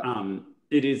 But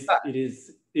it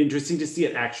is interesting to see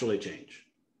it actually change.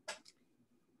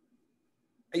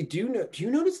 Do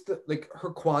you notice her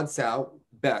quads out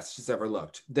best she's ever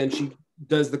looked? Then she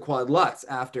does the quad lutz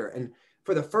after, and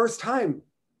for the first time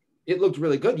it looked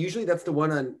really good. Usually that's the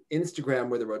one on Instagram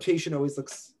where the rotation always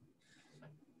looks.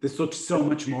 This looks so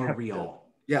much more real.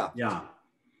 Yeah.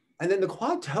 And then the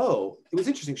quad toe, it was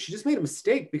interesting. She just made a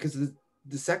mistake because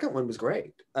the second one was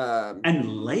great. And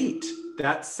late.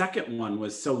 That second one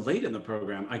was so late in the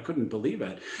program. I couldn't believe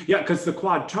it. Yeah, because the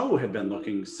quad toe had been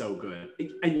looking so good.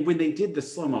 And when they did the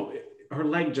slow-mo, her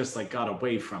leg just like got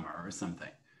away from her or something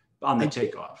on the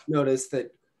takeoff. Notice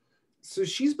that. So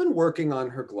she's been working on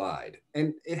her glide,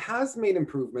 and it has made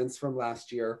improvements from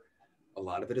last year. A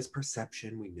lot of it is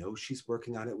perception. We know she's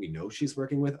working on it. We know she's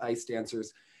working with ice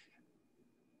dancers.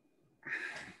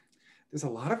 There's a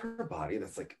lot of her body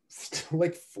that's like still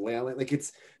like flailing. Like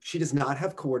she does not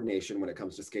have coordination when it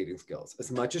comes to skating skills.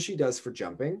 As much as she does for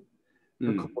jumping,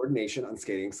 her coordination on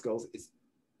skating skills is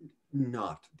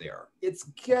not there. It's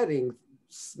getting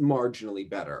marginally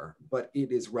better, but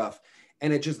it is rough.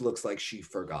 And it just looks like she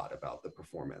forgot about the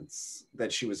performance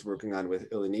that she was working on with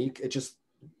Alena.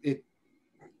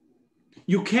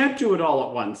 You can't do it all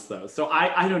at once though. So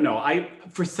I don't know.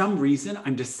 For some reason,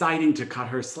 I'm deciding to cut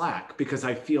her slack because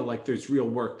I feel like there's real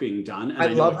work being done. And I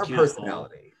love her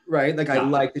personality, right? Like, I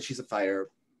like that she's a fighter.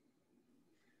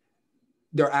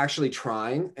 They're actually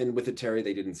trying. And with Terry,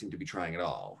 they didn't seem to be trying at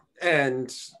all.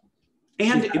 And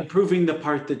improving the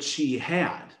part that she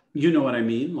had. You know what I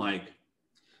mean? Like,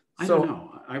 I don't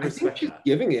know. I respect she's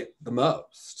giving it the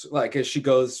most. Like, as she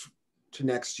goes to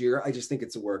next year, I just think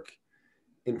it's a work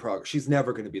in progress. She's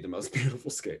never going to be the most beautiful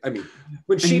skate. I mean,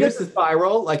 when she does the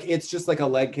spiral, like, it's just like a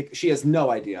leg kick. She has no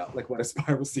idea like what a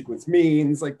spiral sequence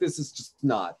means. Like, this is just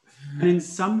not. And in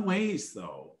some ways,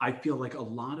 though, I feel like a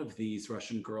lot of these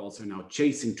Russian girls are now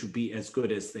chasing to be as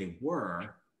good as they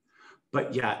were,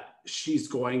 but yet she's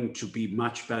going to be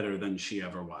much better than she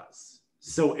ever was.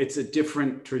 So it's a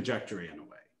different trajectory in a way.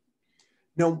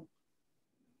 No,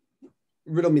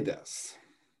 riddle me this.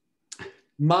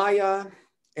 Maya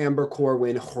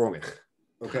Khromykh.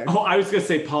 Okay. Oh, I was going to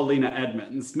say Paulina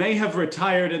Edmonds may have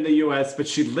retired in the US, but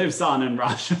she lives on in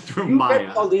Russia through Maya.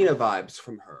 Get Paulina vibes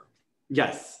from her.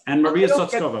 Yes, and Maria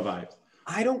Sotskova vibes.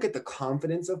 I don't get the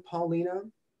confidence of Paulina.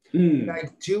 But I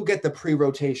do get the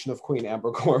pre-rotation of Queen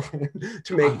Amber Corwin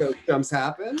to make those jumps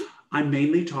happen. I'm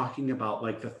mainly talking about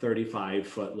like the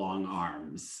 35-foot long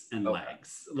arms and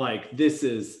legs. Like this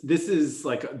is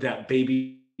like that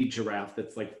baby giraffe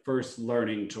that's like first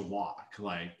learning to walk.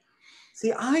 Like,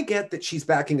 see, I get that she's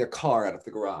backing a car out of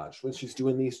the garage when she's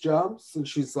doing these jumps, and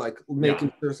she's like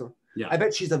making sure. So I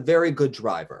bet she's a very good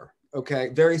driver.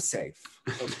 Okay, very safe.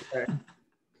 Okay.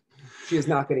 She is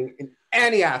not getting in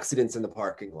any accidents in the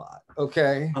parking lot,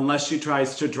 okay? Unless she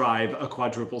tries to drive a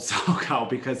quadruple Salchow,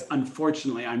 because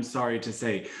unfortunately, I'm sorry to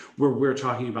say, we're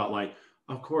talking about like,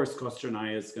 of course,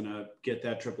 Kostornaia is gonna get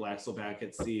that triple axel back,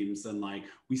 it seems, and like,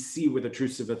 we see where the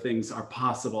Trusova things are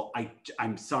possible.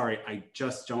 I'm sorry, I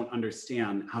just don't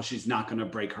understand how she's not gonna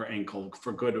break her ankle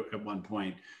for good at one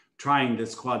point, trying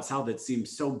this quad sal that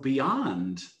seems so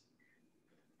beyond.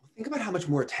 Think about how much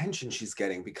more attention she's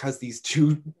getting because these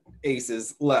two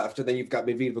aces left, and then you've got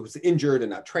Medvedeva who's injured and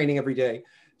not training every day.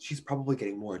 She's probably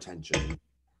getting more attention than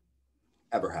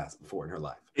ever has before in her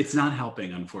life. It's not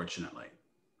helping, unfortunately.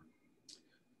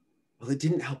 Well, it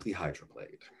didn't help the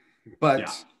hydroblade,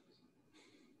 but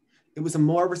it was a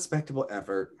more respectable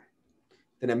effort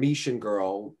than a Mishin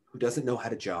girl who doesn't know how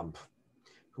to jump,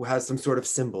 who has some sort of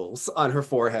symbols on her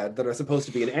forehead that are supposed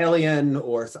to be an alien,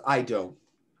 or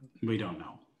we don't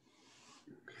know.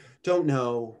 Don't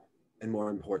know, and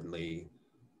more importantly,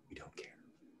 we don't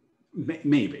care.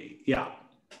 Maybe, yeah.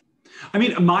 I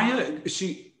mean, Maya,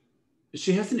 she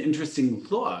has an interesting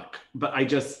look, but I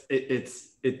just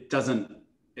it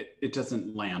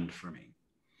doesn't land for me.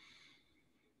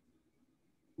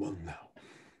 Well, no.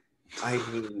 I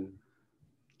mean,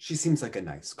 she seems like a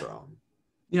nice girl.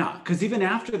 Yeah, because even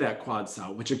after that quad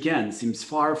sal, which again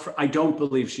seems I don't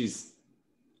believe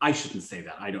I shouldn't say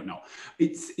that. I don't know.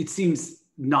 It seems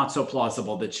not so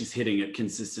plausible that she's hitting it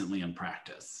consistently in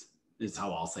practice, is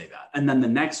how I'll say that. And then the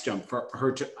next jump for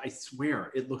her I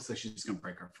swear, it looks like she's going to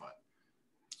break her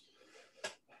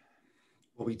foot.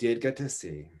 Well, we did get to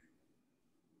see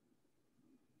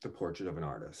the portrait of an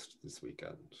artist this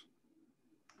weekend.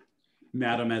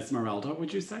 Madame Esmeralda,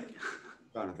 would you say?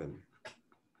 Jonathan,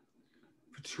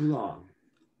 for too long,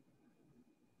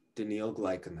 Daniil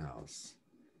Gleikhengauz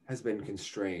has been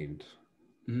constrained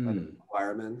by the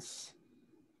requirements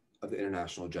of the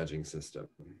international judging system.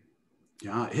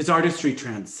 Yeah, his artistry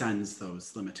transcends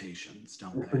those limitations,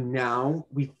 don't they? Now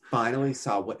we finally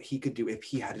saw what he could do if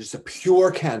he had just a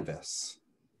pure canvas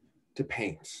to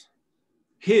paint.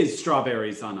 His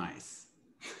Strawberries on Ice.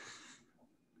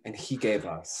 And he gave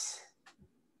us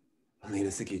Alina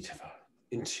Zagitova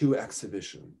in 2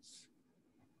 exhibitions.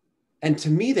 And to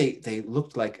me, they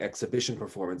looked like exhibition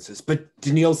performances, but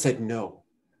Daniil said no.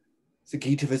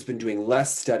 Zagitova's been doing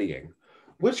less studying,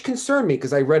 which concerned me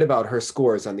because I read about her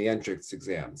scores on the entrance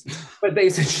exams. But they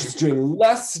said she's doing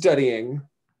less studying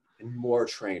and more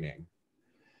training.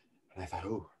 And I thought,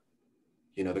 oh,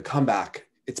 you know, the comeback,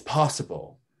 it's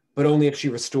possible, but only if she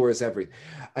restores everything.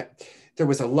 There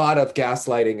was a lot of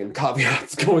gaslighting and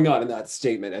caveats going on in that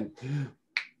statement, and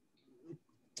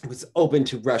it was open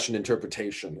to Russian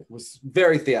interpretation. It was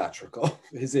very theatrical,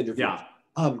 his interview. Yeah.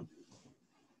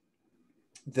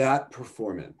 That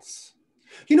performance.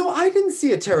 You know, I didn't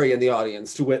see a Terry in the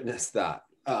audience to witness that.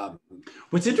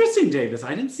 What's interesting, Dave, is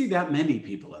I didn't see that many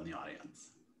people in the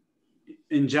audience.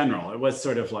 In general, it was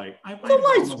sort of like, I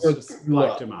almost just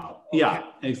blacked him out. Okay. Yeah,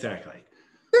 exactly.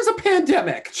 There's a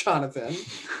pandemic, Jonathan.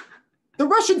 The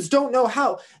Russians don't know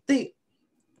how. They've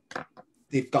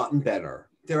gotten better.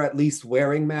 They're at least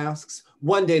wearing masks.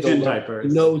 One day they'll know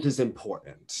nose is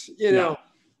important. You know?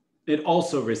 It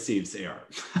also receives air.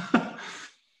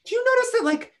 Do you notice that,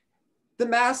 like, the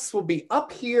masks will be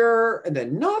up here and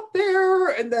then not there,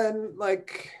 and then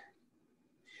like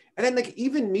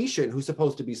even Mishin, who's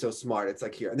supposed to be so smart, it's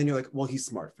like here, and then you're like, well, he's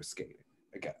smart for skating.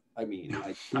 Again, I mean,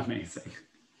 amazing.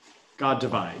 God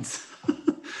divides.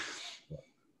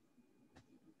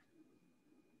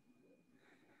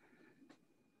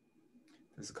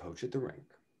 There's a coach at the rink.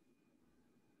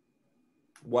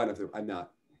 One of them, I'm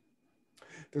not.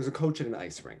 There's a coach at an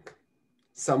ice rink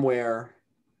somewhere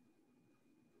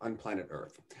on planet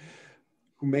Earth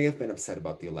who may have been upset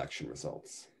about the election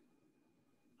results.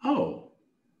 Oh.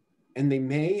 And they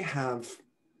may have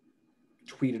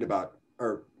tweeted about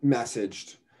or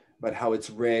messaged about how it's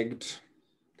rigged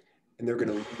and they're going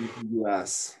to leave the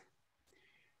US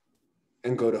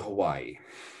and go to Hawaii.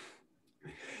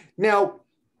 Now,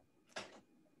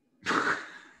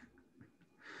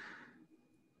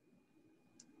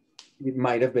 it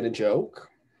might have been a joke.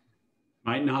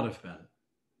 Might not have been.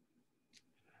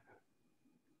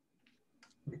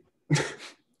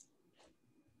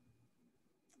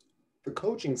 The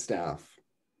coaching staff,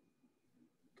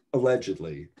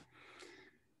 allegedly,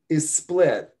 is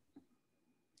split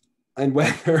on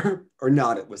whether or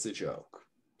not it was a joke.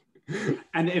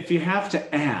 And if you have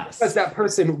to ask... Because that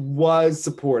person was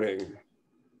supporting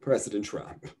President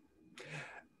Trump.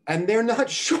 And they're not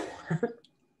sure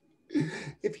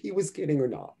if he was kidding or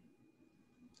not.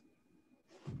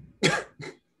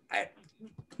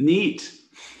 Neat.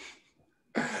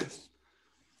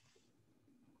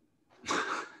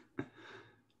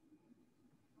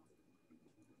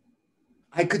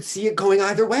 I could see it going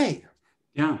either way.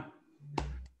 Yeah,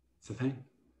 it's the thing.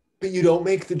 But you don't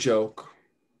make the joke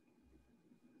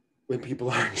when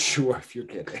people aren't sure if you're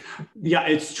kidding. Yeah,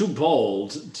 it's too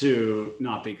bold to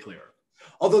not be clear.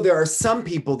 Although there are some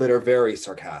people that are very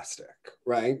sarcastic,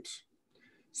 right?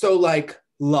 So like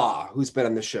La, who's been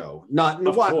on the show, not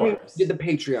did the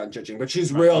Patreon judging, but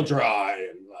she's real dry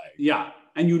and like. Yeah,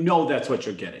 and you know that's what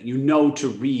you're getting. You know to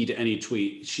read any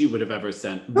tweet she would have ever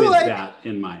sent with like, that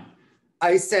in mind.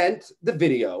 I sent the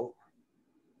video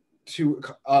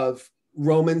of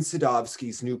Roman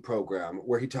Sadovsky's new program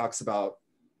where he talks about,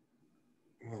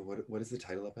 what is the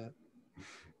title of it?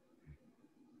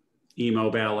 Emo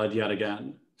ballad yet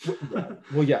again.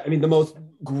 Well, yeah, I mean, the most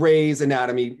Grey's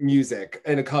Anatomy music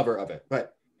and a cover of it,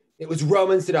 but it was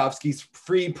Roman Sadovsky's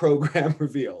free program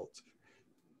revealed.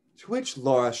 To which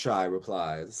Laura Shai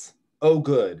replies, "Oh,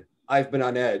 good. I've been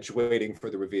on edge waiting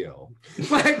for the reveal."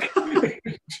 Like,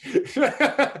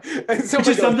 which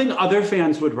is something other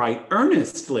fans would write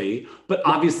earnestly, but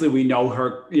obviously we know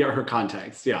her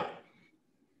context. Yeah.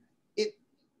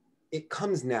 It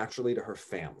comes naturally to her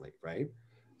family, right?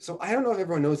 So I don't know if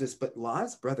everyone knows this, but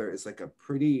La's brother is like a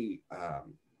pretty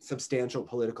substantial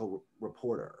political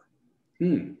reporter.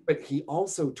 But he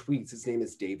also tweets. His name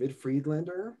is David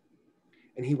Friedlander,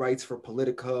 and he writes for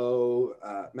Politico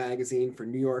magazine, for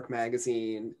New York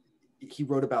Magazine. He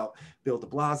wrote about Bill de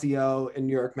Blasio in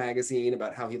New York Magazine,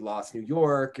 about how he lost New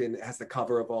York, and has the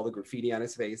cover of all the graffiti on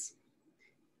his face.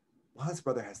 La's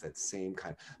brother has that same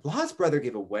kind. La's brother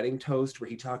gave a wedding toast where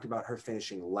he talked about her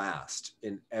finishing last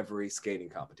in every skating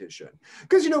competition.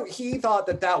 Because, you know, he thought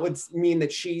that would mean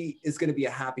that she is going to be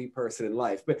a happy person in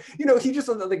life. But, you know, he just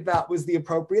thought like that was the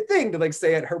appropriate thing to like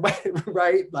say at her wedding,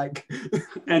 right? Like,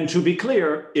 and to be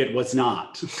clear, it was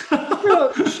not.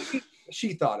 Well,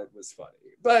 she thought it was funny.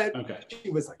 But she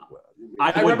was like, well,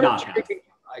 I would not have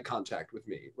eye contact with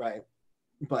me, right?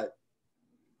 But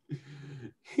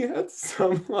he had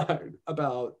some line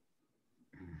about,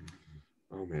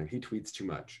 oh man, he tweets too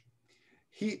much.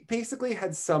 He basically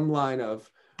had some line of,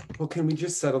 well, can we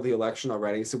just settle the election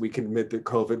already so we can admit that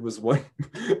COVID was one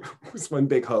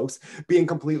big hoax, being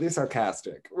completely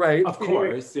sarcastic, right? Of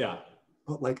course, yeah.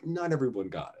 But like, not everyone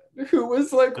got it. who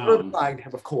was like replying to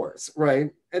him, of course,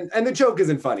 right? And the joke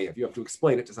isn't funny if you have to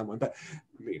explain it to someone, but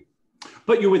I mean.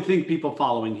 But you would think people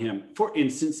following him, for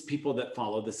instance, people that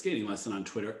follow the skating lesson on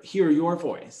Twitter, hear your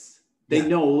voice. They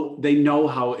know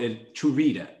how to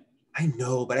read it. I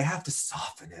know, but I have to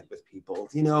soften it with people.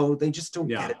 You know, they just don't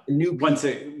get it. The new people,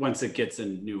 once it gets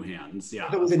in new hands,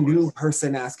 There was a new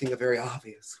person asking a very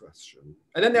obvious question.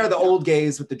 And then there are the old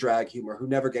gays with the drag humor who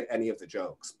never get any of the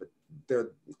jokes, but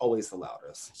they're always the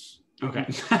loudest. Okay.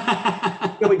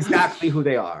 I know exactly who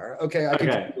they are. Okay. I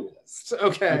can do this.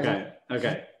 Okay.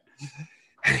 Okay.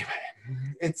 Anyway,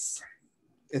 it's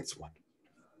wonderful.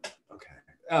 Okay.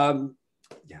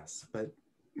 Yes, but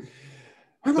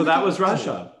so that was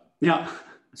Russia. Yeah.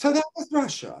 So that was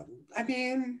Russia. I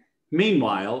mean,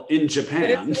 meanwhile, in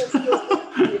Japan.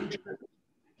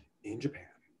 In Japan.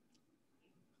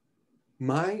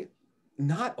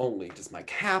 Not only does my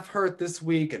calf hurt this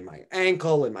week and my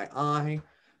ankle and my eye,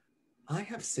 I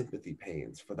have sympathy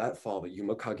pains for that fall that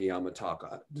Yuma Kagiyama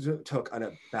took on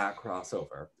a back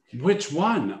crossover. Which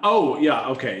one? Oh, yeah,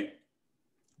 okay.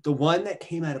 The one that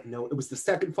came out of nowhere. It was the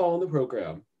second fall in the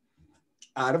program.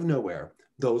 Out of nowhere.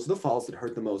 Those are the falls that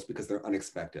hurt the most because they're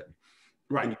unexpected.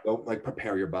 Right. And you don't like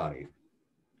prepare your body.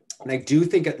 And I do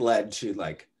think it led to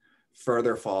like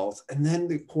further falls. And then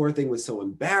the poor thing was so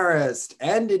embarrassed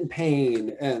and in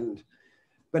pain.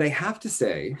 But I have to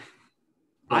say,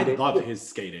 I love his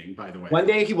skating, by the way. One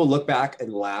day he will look back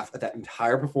and laugh at that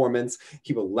entire performance.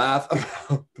 He will laugh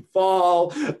about the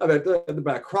fall, about the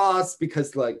back cross,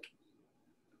 because my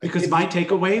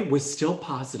takeaway was still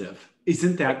positive.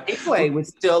 Isn't that? The takeaway was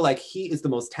still like, he is the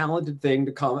most talented thing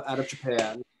to come out of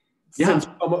Japan since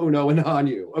Shoma Uno and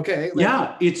Hanyu. Okay.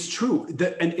 It's true.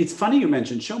 And it's funny you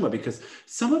mentioned Shoma, because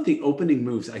some of the opening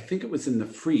moves, I think it was in the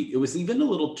free, it was even a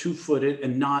little two-footed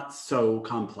and not so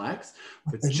complex,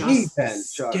 but just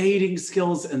skating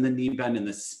skills and the knee bend and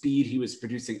the speed he was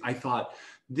producing. I thought,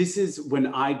 this is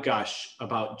when I gush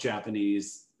about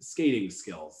Japanese skating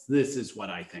skills. This is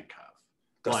what I think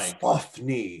of. The soft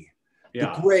knee.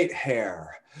 The great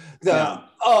hair, the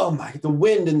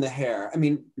wind in the hair. I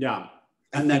mean,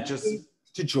 and that just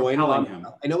to join him.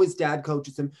 I know his dad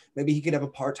coaches him. Maybe he could have a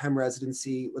part-time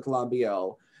residency with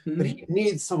Lambiel, but he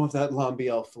needs some of that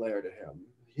Lambiel flair to him.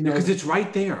 You know, because it's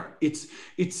right there. It's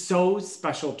so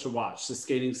special to watch. The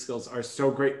skating skills are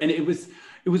so great, and it was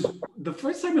the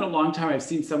first time in a long time I've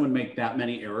seen someone make that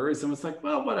many errors, and was like,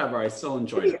 well, whatever. I still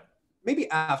enjoyed it. Maybe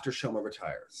after Shoma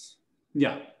retires.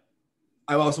 Yeah.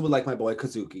 I also would like my boy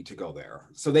Kazuki to go there,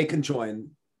 so they can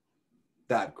join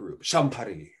that group.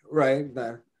 Shampari, right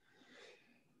there.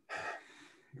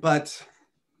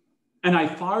 And I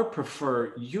far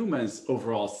prefer Yuma's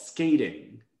overall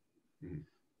skating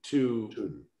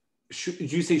to.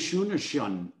 Did you say shun or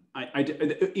shun?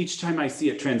 Each time I see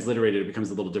it transliterated, it becomes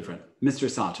a little different. Mr.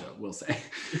 Sato will say,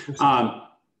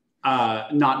 not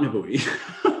Nabui.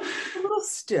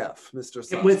 Stiff, Mr.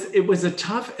 Sato. It was a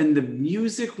tough, and the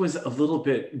music was a little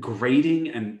bit grating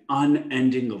and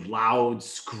unending, loud,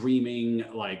 screaming,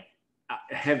 like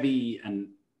heavy. And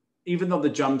even though the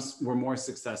jumps were more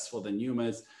successful than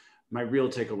Yuma's, my real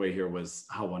takeaway here was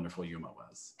how wonderful Yuma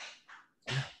was.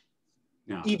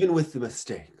 Yeah. Even with the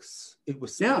mistakes, it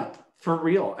was for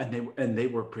real, and they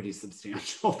were pretty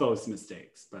substantial, those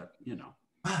mistakes. But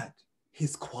But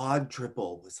his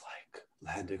quadruple was like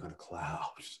landing on a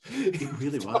cloud. It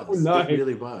really was. Nice. It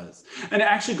really was. And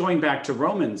actually going back to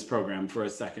Roman's program for a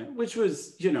second, which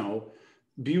was,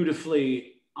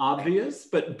 beautifully obvious,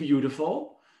 but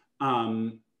beautiful.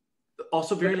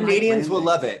 Also very Canadians will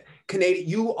love it.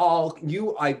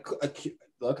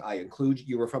 I include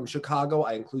you were from Chicago.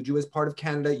 I include you as part of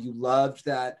Canada. You loved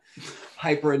that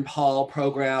Hyper and Paul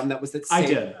program. That was that same I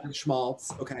did.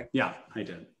 schmaltz. Okay. Yeah, I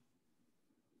did.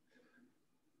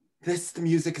 The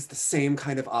music is the same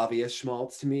kind of obvious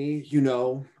schmaltz to me. I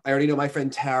already know my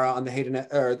friend Tara on the Hayden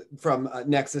from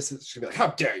Nexus. She'll be like, "How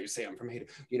dare you say I'm from Hayden?"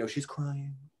 She's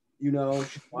crying. She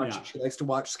likes to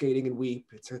watch skating and weep.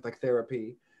 It's her like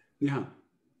therapy. Yeah.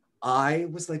 I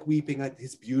was like weeping at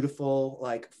his beautiful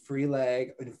like free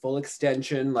leg in full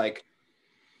extension. Like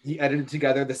he edited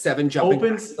together the 7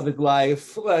 jumping of his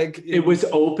life. Like it was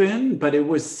open, but it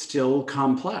was still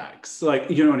complex.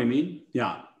 Like, you know what I mean?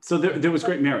 Yeah. So there was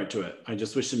great merit to it. I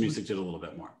just wish the music did a little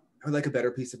bit more. I would like a better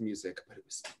piece of music, but it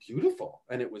was beautiful.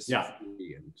 And it was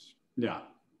free and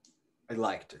I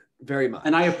liked it very much.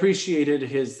 And I appreciated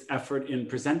his effort in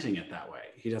presenting it that way.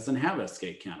 He doesn't have a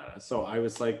Skate Canada. So I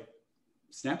was like,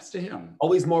 snaps to him.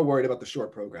 Always more worried about the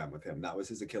short program with him. That was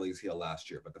his Achilles heel last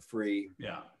year, but the free,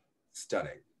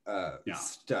 stunning.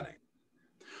 Stunning.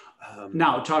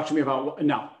 Now, talk to me about,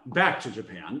 now, back to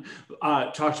Japan.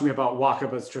 Talk to me about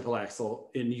Wakaba's triple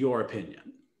axel, in your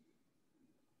opinion.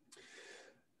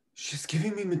 She's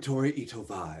giving me Midori Ito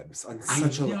vibes on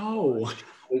such a level. She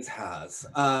always has.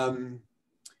 I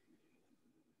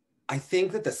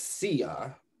think that the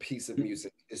Sia piece of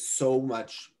music is so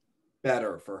much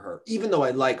better for her, even though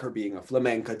I like her being a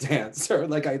flamenco dancer.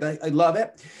 Like I love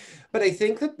it. But I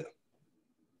think that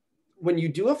when you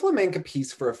do a flamenco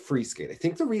piece for a free skate, I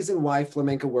think the reason why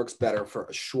flamenco works better for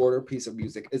a shorter piece of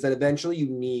music is that eventually you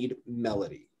need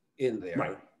melody in there.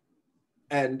 Right.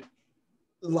 And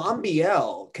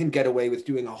Lambiel can get away with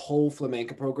doing a whole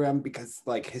flamenco program because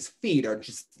like his feet are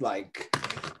just like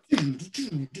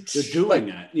they're doing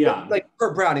it. Yeah. Like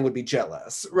Kurt Browning would be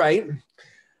jealous, right?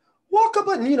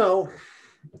 Wakaba, you know,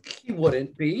 he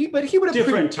wouldn't be, but he would have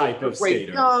different type of great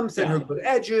skater. jumps and her good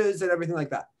edges and everything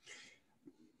like that.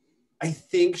 I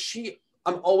think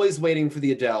I'm always waiting for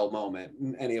the Adele moment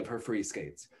in any of her free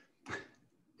skates.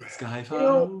 Skyfall. You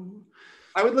know,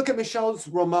 I would look at Michelle's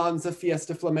Romanza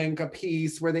Fiesta Flamenca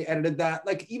piece where they edited that.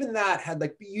 Like even that had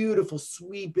like beautiful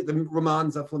sweep. The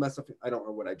Romanza Flamenca, I don't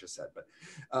know what I just said, but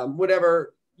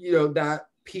whatever, you know, that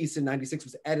piece in 96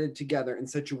 was edited together in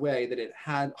such a way that it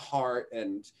had heart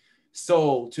and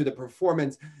soul to the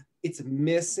performance. It's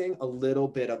missing a little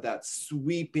bit of that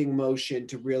sweeping motion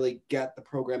to really get the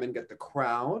program and get the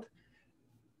crowd.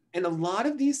 And a lot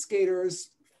of these skaters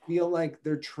feel like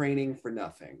they're training for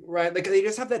nothing, right? Like they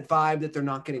just have that vibe that they're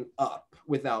not getting up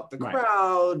without the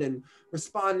crowd and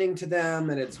responding to them,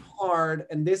 and it's hard.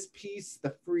 And this piece,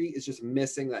 the free, is just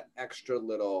missing that extra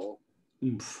little,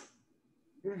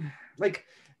 like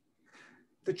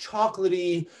the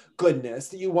chocolatey goodness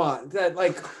that you want, that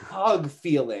like hug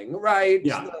feeling, right?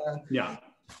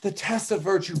 The Tessa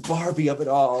Virtue Barbie of it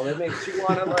all. It makes you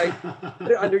want to like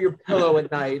put it under your pillow at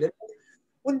night. And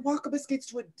when Wakaba skates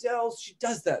to Adele, she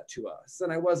does that to us,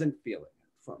 and I wasn't feeling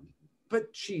it from.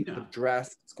 But the dress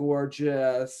is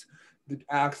gorgeous. The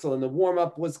axel in the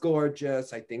warm-up was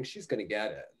gorgeous. I think she's going to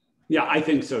get it. Yeah, I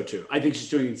think so too. I think she's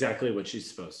doing exactly what she's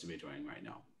supposed to be doing right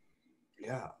now.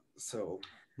 Yeah, so.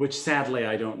 Which sadly,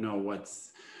 I don't know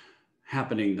what's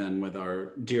happening then with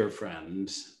our dear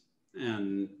friend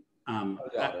and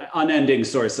unending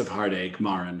source of heartache,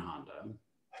 Marin Honda.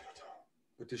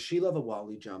 But does she love a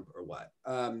Wally jump or what?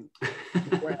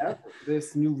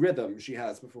 This new rhythm she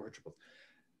has before her triples.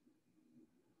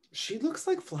 She looks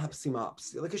like Flopsy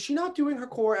Mopsy. Like, is she not doing her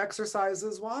core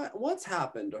exercises? What's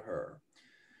happened to her?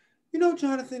 You know,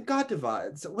 Jonathan, God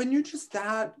divides. When you're just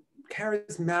that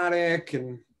charismatic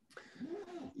and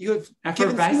you have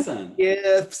effervescent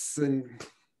gifts, and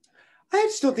I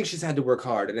just don't think she's had to work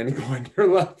hard at any point in her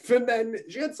life. And then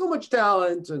she had so much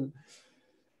talent, and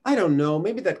I don't know,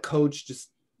 maybe that coach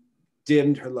just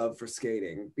dimmed her love for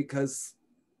skating because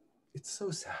it's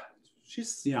so sad.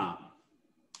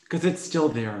 Because it's still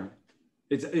there.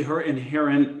 It's her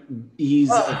inherent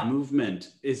ease of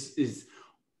movement is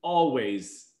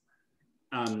always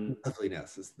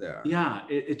loveliness is there. Yeah,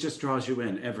 it just draws you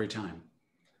in every time.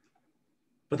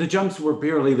 But the jumps were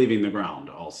barely leaving the ground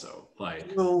also.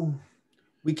 Like, no,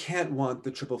 we can't want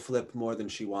the triple flip more than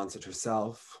she wants it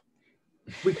herself.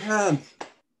 We can't.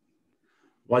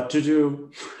 What to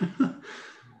do?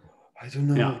 I don't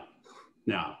know.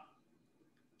 Yeah.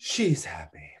 She's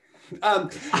happy. You'll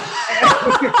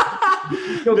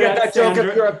get that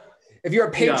joke if you're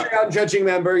a Patreon judging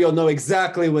member, you'll know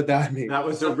exactly what that means. That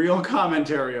was a real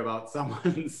commentary about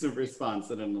someone's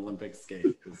response at an Olympic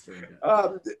skate.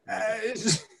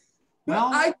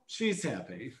 She's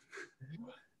happy.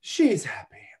 She's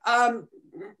happy.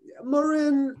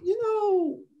 Marin, you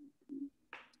know,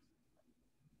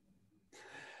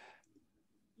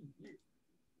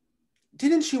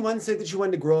 didn't she once say that she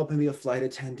wanted to grow up and be a flight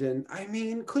attendant? I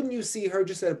mean, couldn't you see her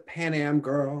just a Pan Am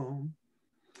girl?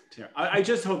 I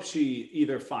just hope she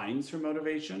either finds her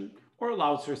motivation or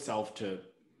allows herself to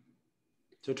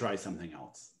try something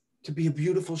else. To be a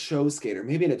beautiful show skater,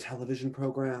 maybe in a television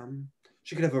program.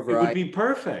 She could have a variety. It would be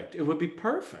perfect. It would be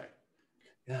perfect.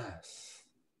 Yes.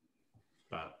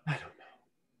 But I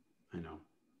don't know.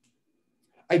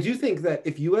 I I do think that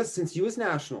since US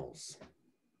Nationals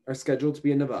are scheduled to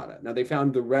be in Nevada, now they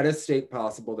found the reddest state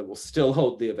possible that will still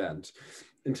hold the event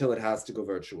until it has to go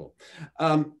virtual.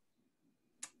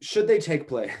 Should they take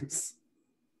place?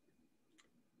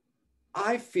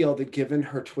 I feel that given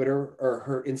her Twitter or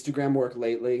her Instagram work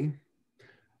lately,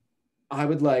 I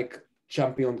would like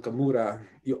Championka Mura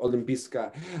i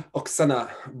Olimpijska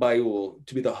Oksana Bayul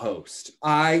to be the host.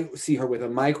 I see her with a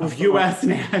microphone. Of US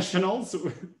Nationals?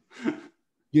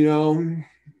 You know,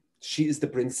 she is the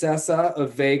princessa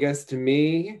of Vegas to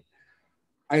me.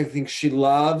 I think she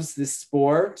loves this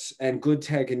sport and good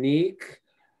technique.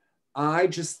 I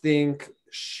just think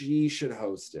she should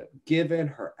host it, given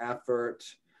her effort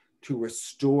to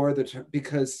restore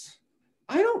because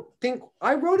I don't think,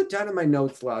 I wrote it down in my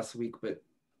notes last week, but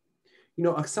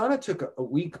Oksana took a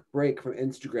week break from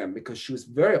Instagram because she was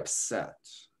very upset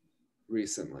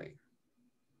recently.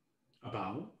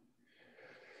 About?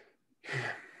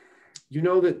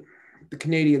 That the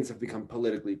Canadians have become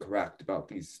politically correct about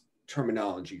these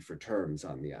terminology for terms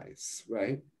on the ice,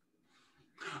 right?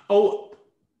 Oh,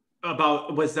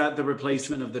 was that the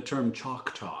replacement of the term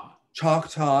Choctaw?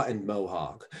 Choctaw and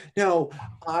Mohawk. Now,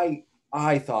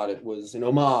 I thought it was an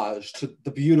homage to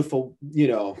the beautiful,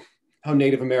 how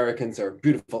Native Americans are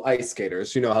beautiful ice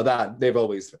skaters. How that they've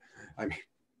always,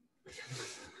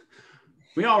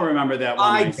 we all remember that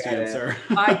one ice dancer.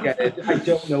 I get it. I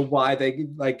don't know why they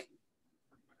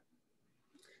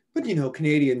but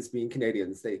Canadians being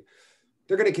Canadians,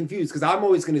 they're going to confuse, because I'm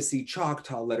always going to see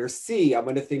Choctaw letter C. I'm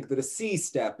going to think that a C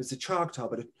step is a Choctaw,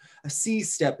 but a C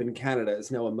step in Canada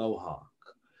is now a Mohawk.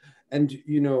 And,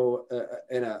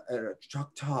 and a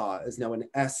Choctaw is now an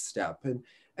S step. And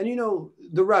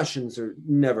the Russians are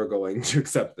never going to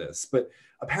accept this. But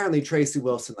apparently Tracy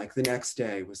Wilson, the next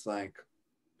day was like,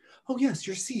 oh, yes,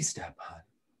 your C step,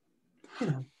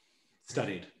 hon.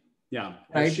 Studied. Yeah,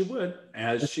 right? As she would.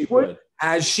 As she would.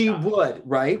 As she would,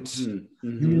 right?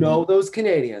 Mm-hmm. Mm-hmm. Those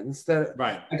Canadians that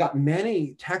right. I got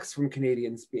many texts from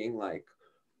Canadians being like,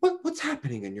 what's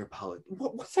happening in your politics?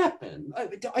 What's happened? I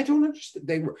don't understand.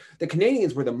 The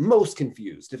Canadians were the most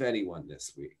confused of anyone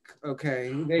this week.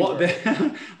 Okay.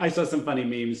 I saw some funny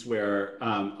memes where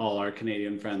all our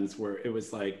Canadian friends it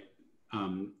was like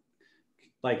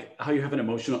how you have an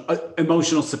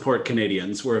emotional support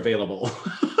Canadians were available.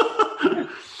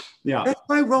 Yeah. That's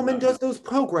why Roman does those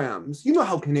programs. You know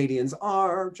how Canadians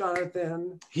are,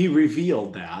 Jonathan. He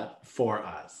revealed that for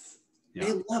us. Yeah.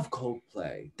 They love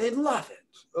Coldplay. They love it,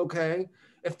 okay?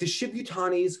 If the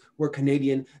Shibutanis were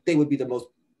Canadian, they would be the most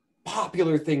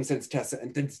popular thing since Tessa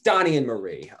and since Donnie and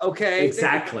Marie, okay?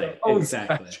 Exactly.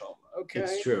 Special, okay?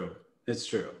 It's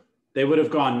true. They would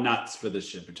have gone nuts for the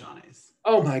Shibutanis.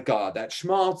 Oh my God, that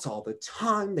schmaltz all the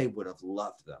time. They would have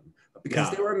loved them. But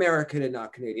because they were American and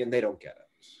not Canadian, they don't get it.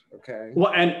 Okay.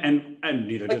 Well, and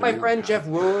neither did my friend Jeff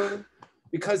Rohr,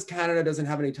 because Canada doesn't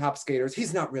have any top skaters,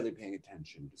 he's not really paying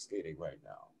attention to skating right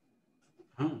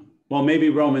now. Oh. Well, maybe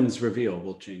Roman's reveal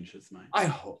will change his mind. I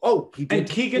hope. Oh, he did. And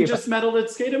Keegan just medaled at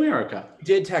Skate America. He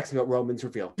did text me about Roman's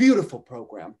reveal. Beautiful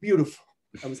program. Beautiful.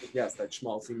 I was like, yes, that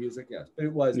schmaltzy music, yes. But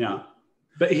it was. Yeah. Beautiful.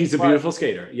 But he's a beautiful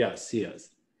skater. Yes, he is.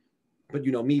 But,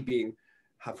 me being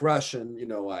half Russian,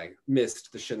 I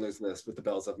missed the Schindler's List with the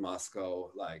Bells of Moscow,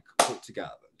 put together.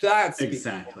 That's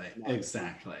exactly.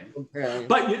 Okay.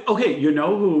 But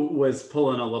who was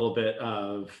pulling a little bit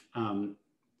of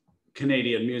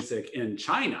Canadian music in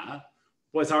China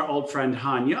was our old friend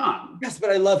Han Yang. Yes, but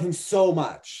I love him so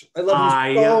much.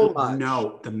 I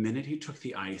know. The minute he took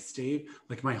the ice, Dave,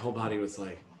 my whole body was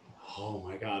like, oh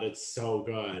my God, it's so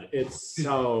good. It's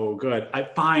so good. I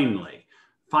finally,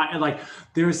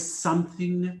 there's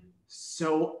something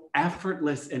so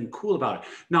effortless and cool about it.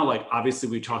 Now, obviously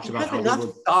we talked about how enough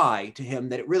thigh to him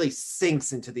that it really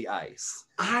sinks into the ice.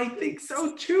 I think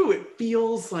so too. It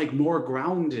feels more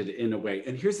grounded in a way.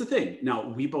 And here's the thing. Now,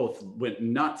 we both went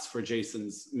nuts for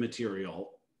Jason's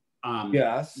material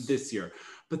this year,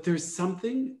 but there's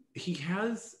something, he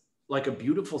has a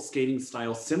beautiful skating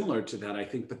style similar to that, I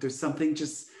think, but there's something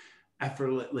just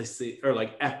effortlessly, or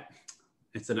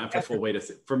it's an effortful way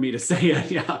for me to say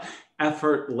it. Yeah.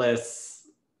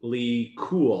 Effortlessly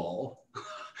cool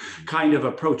kind of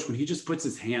approach when he just puts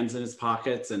his hands in his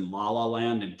pockets in La La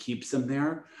Land and keeps them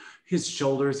there. His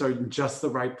shoulders are in just the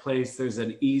right place. There's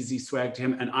an easy swag to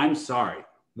him. And I'm sorry,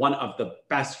 one of the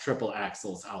best triple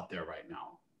axles out there right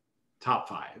now. Top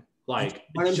 5.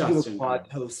 It's just do a quad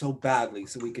toe so badly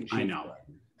so we can I know.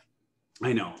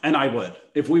 And I would.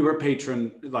 If we were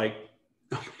patron, oh my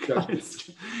God.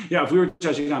 Yeah, if we were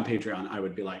judging on Patreon, I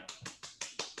would be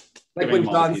when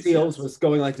John Seals was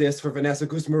going like this for Vanessa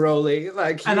Gusmeroli.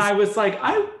 And I was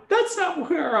that's not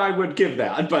where I would give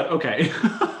that, but okay.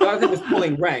 Jonathan was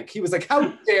pulling rank. He was like,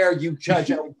 how dare you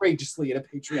judge outrageously in a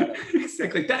Patreon?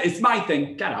 Exactly. That is my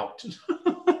thing. Get out.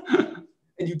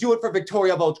 And you do it for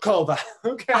Victoria Volkova.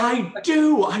 Okay. I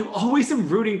do. I always am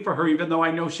rooting for her, even though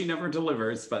I know she never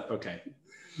delivers, but okay.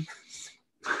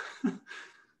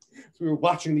 We were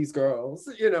watching these girls,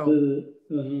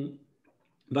 Mm-hmm.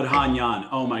 But Han Yan,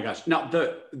 oh my gosh. Now,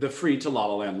 the free to La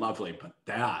La Land, lovely, but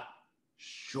that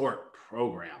short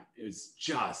program is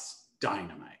just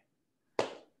dynamite.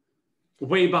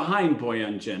 way behind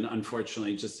Boyang Jin,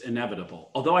 unfortunately, just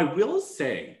inevitable. Although I will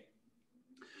say,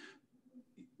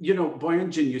 you know,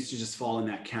 Boyang Jin used to just fall in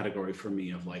that category for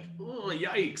me of like, oh,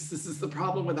 yikes, this is the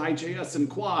problem with IJS and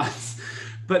quads.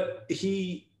 But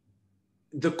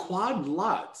the quad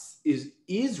lutz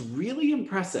is really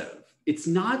impressive. It's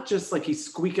not just like he's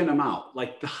squeaking them out.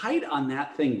 Like the height on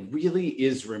that thing really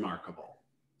is remarkable.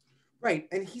 Right,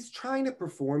 and he's trying to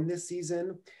perform this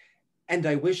season, and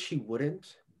I wish he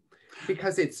wouldn't,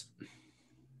 because it's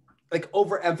like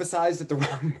overemphasized at the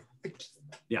wrong.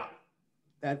 Yeah.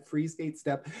 That free skate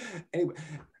step. Anyway,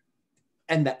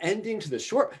 and the ending to the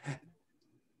short,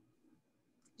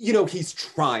 you know, he's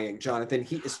trying, Jonathan.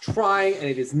 He is trying, and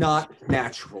it is not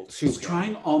natural to him. He's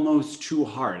trying almost too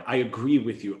hard. I agree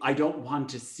with you. I don't want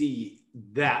to see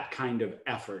that kind of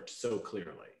effort so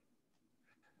clearly.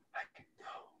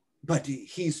 But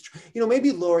he's, you know,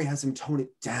 maybe Lori has him tone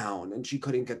it down, and she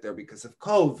couldn't get there because of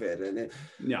COVID. And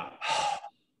yeah,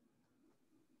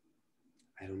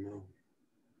 I don't know.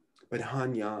 But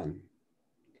Han Yan,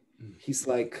 he's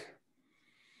like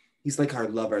our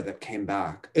lover that came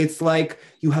back. It's like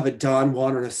you have a Don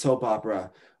Juan in a soap opera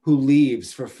who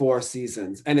leaves for 4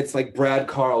 seasons, and it's like Brad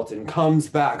Carlton comes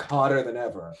back hotter than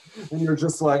ever. And you're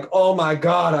just like, oh my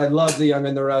God, I love The Young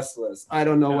and the Restless. I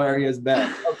don't know where he has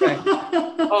been. Okay.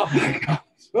 Oh my gosh.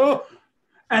 Oh.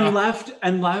 And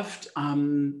left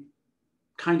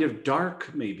kind of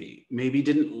dark, maybe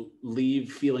didn't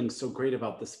leave feeling so great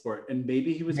about the sport, and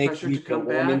maybe he was pressured to come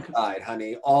back. Inside,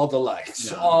 honey, all the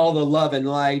lights, all the love and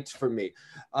light for me.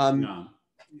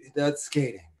 That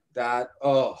skating,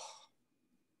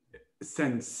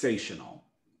 sensational.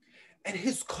 And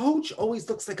his coach always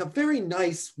looks like a very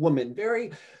nice woman,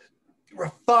 very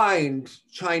refined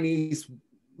Chinese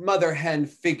mother hen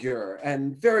figure,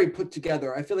 and very put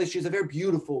together. I feel like she's a very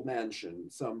beautiful mansion.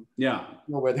 I don't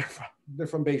know where they're from. They're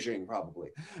from Beijing, probably.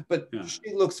 But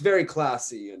she looks very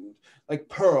classy and like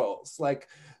pearls. Like,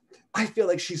 I feel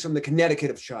like she's from the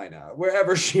Connecticut of China,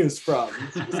 wherever she is from.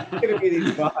 She's giving me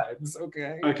these vibes,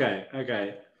 okay?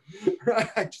 Okay.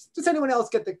 Does anyone else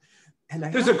get the...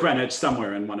 There's a Greenwich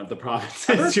somewhere in one of the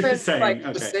provinces. You're saying, like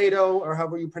Shiseido, or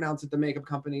however you pronounce it, the makeup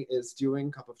company is doing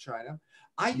Cup of China.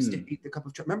 I used to hate the Cup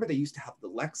of China. Remember, they used to have the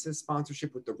Lexus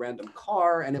sponsorship with the random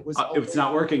car, and it was... it's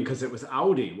not working because it was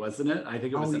Audi, wasn't it? I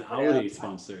think it was an Audi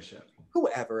sponsorship.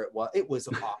 Whoever it was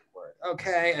awkward,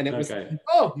 okay? And it was,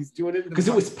 he's doing it... Because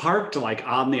it was parked like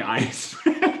on the ice,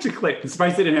 practically. I'm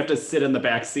surprised they didn't have to sit in the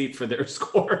back seat for their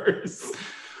scores.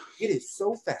 It is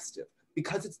so festive.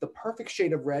 Because it's the perfect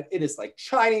shade of red. It is like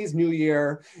Chinese New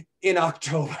Year in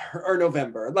October or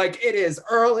November. Like, it is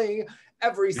early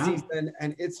every season,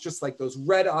 and it's just like those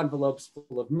red envelopes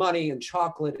full of money and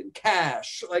chocolate and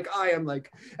cash. Like, I am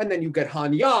like, and then you get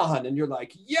Han Yan, and you're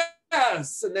like,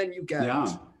 yes! And then you get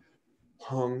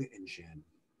Hung and Jin.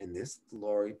 And this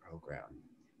Lori program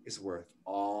is worth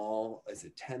is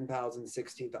it 10,000,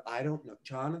 16,000? I don't know.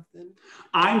 Jonathan?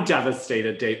 I'm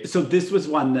devastated, Dave. So this was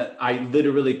one that I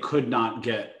literally could not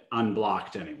get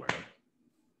unblocked anywhere.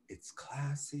 It's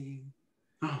classy.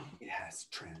 Oh. It has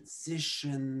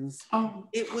transitions. Oh.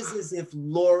 It was as if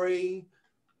Lori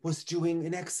was doing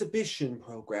an exhibition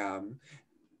program.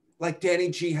 Like Danny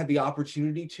G had the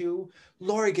opportunity to.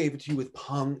 Lori gave it to you with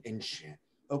Peng and Jin,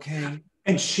 okay?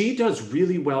 And she does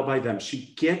really well by them.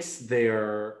 She gets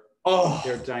their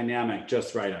dynamic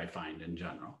just right, I find, in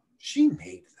general. She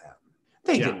made them.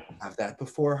 They didn't have that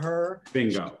before her.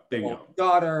 Bingo.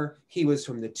 Daughter, he was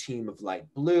from the team of Light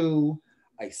Blue.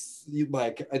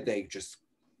 They just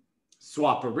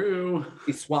Swaparoo.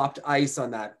 He swapped ice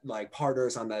on that, like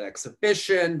parters on that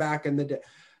exhibition back in the day.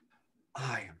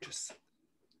 I am just,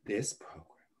 this program.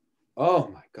 Oh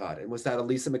my God. And was that a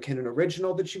Lisa McKinnon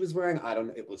original that she was wearing? I don't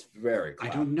know. It was very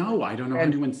clever. I don't know how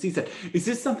anyone sees it. Is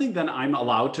this something that I'm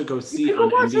allowed to go see on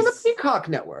the Peacock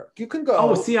Network? You can go.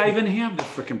 Oh, see, I even have the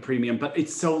freaking premium, but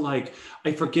it's so like,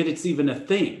 I forget it's even a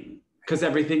thing because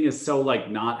everything is so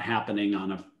like not happening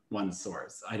on one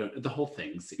source. The whole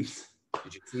thing seems.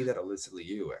 Did you see that Alyssa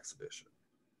Liu exhibition?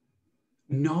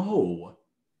 No.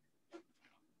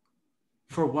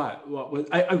 For what? What was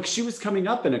she was coming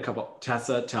up in a couple.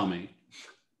 Tessa, tell me.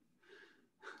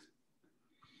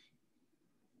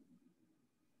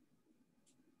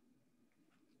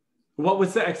 What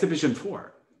was the exhibition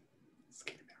for?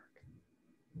 Skate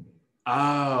America.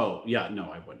 Oh, yeah,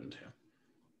 no, I wouldn't have.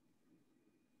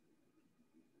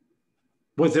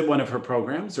 Was it one of her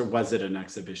programs or was it an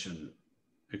exhibition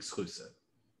exclusive?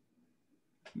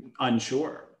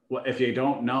 Unsure. Well, if you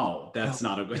don't know, that's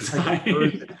not a good sign.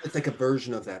 It's like a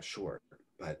version of that short,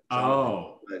 but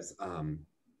was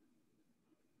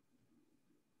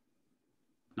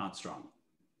not strong.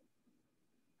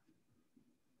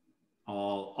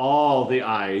 All the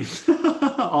eyes.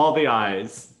 All the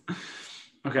eyes.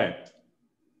 Okay.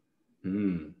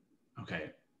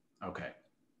 Okay. Okay.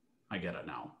 I get it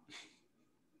now.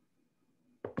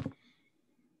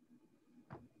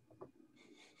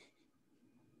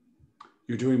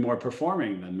 You're doing more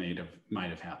performing than might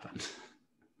have happened.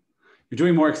 You're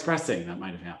doing more expressing than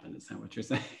might have happened. Is that what you're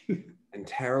saying? And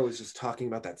Tara was just talking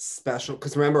about that special,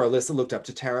 because remember, Alyssa looked up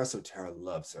to Tara, so Tara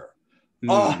loves her.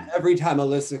 Oh, every time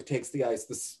Alyssa takes the ice,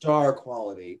 the star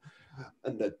quality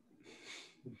and the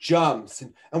jumps.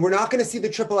 And we're not going to see the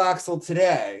triple axel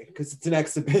today because it's an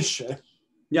exhibition.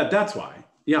 Yeah, that's why.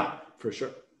 Yeah, for sure.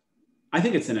 I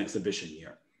think it's an exhibition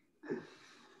year.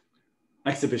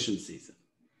 Exhibition season.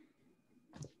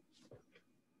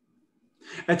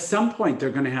 At some point,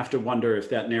 they're going to have to wonder if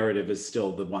that narrative is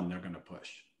still the one they're going to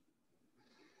push.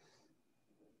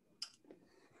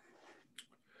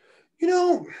 You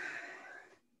know,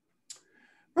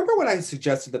 remember when I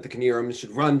suggested that the Knierim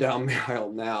should run down the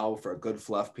aisle now for a good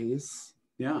fluff piece?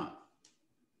 Yeah.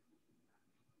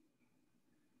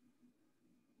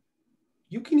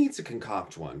 You can need to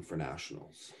concoct one for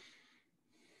nationals.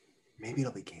 Maybe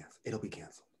it'll be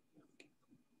canceled.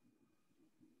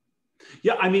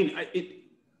 Yeah, I mean,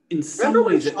 in some remember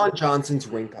ways... when Sean Johnson's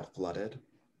rink got flooded?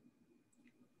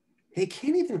 He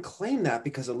can't even claim that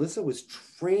because Alyssa was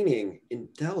training in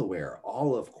Delaware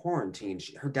all of quarantine.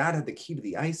 Her dad had the key to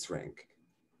the ice rink.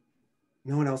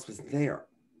 No one else was there.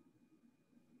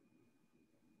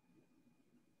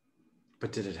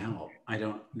 But did it help?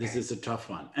 This is a tough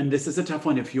one. And this is a tough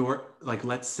one if you're, like,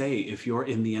 let's say, if you're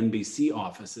in the NBC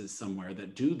offices somewhere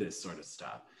that do this sort of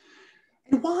stuff.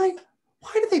 And why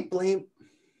do they blame?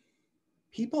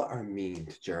 People are mean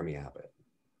to Jeremy Abbott.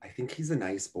 I think he's a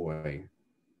nice boy.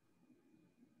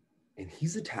 And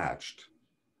he's attached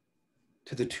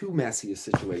to the two messiest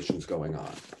situations going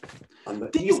on.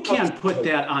 You can't put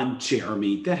that on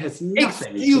Jeremy. That has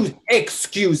nothing.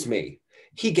 Excuse me.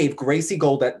 He gave Gracie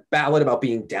Gold that ballad about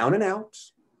being down and out.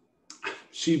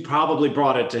 She probably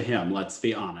brought it to him, let's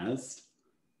be honest.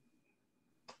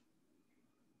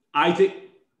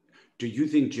 Do you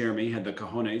think Jeremy had the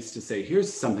cojones to say,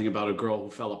 here's something about a girl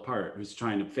who fell apart, who's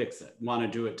trying to fix it? Want to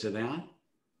do it to that?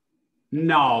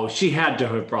 No, she had to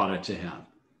have brought it to him.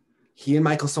 He and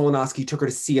Michael Solanowski took her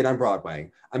to see it on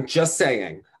Broadway. I am just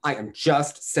saying.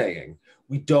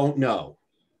 We don't know.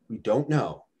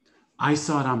 I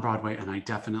saw it on Broadway and I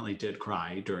definitely did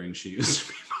cry during She Used to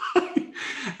Be Mine.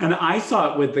 And I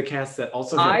saw it with the cast that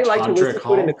also had I like to listen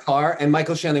to it in the Hall. car and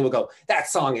Michael Shanley will go, that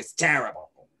song is terrible.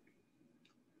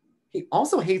 He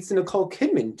also hates the Nicole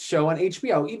Kidman show on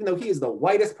HBO, even though he is the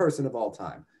whitest person of all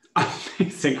time.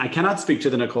 Amazing. I cannot speak to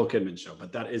the Nicole Kidman show,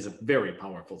 but that is a very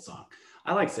powerful song.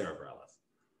 I like Sarah Bareilles.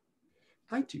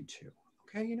 I do too.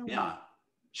 Okay, you know what? Yeah,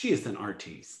 she is an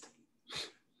artiste.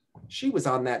 She was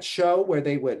on that show where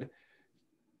they would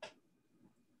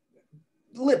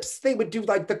do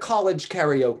like the college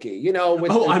karaoke, you know.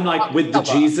 I'm like with the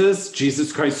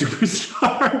Jesus Christ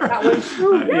Superstar. That was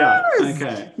true. Yeah.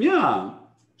 Okay. Yeah.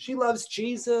 She loves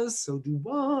Jesus, so do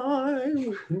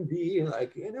I. Be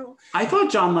like, you know. I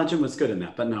thought John Legend was good in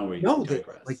that, but now we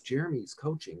digress. Like Jeremy's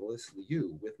coaching Alyssa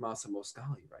Liu with Massimo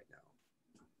Scali right now.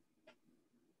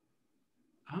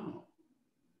 Oh.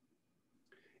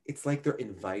 It's like they're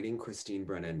inviting Christine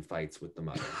Brennan fights with the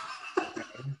mother.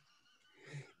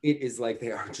 It is like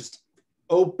they are just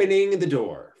opening the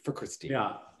door for Christine.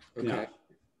 Yeah. Okay.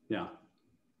 Yeah.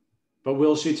 But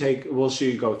will she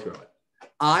go through it?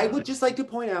 I would just like to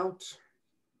point out,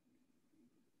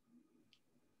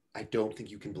 I don't think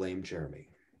you can blame Jeremy.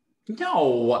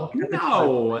 No.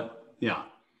 Yeah.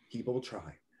 People will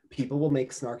try. People will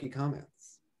make snarky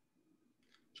comments.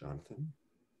 Jonathan,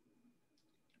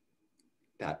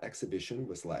 that exhibition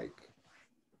was like,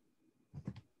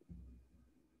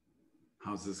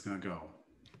 how's this gonna go?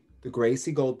 The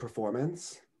Gracie Gold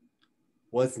performance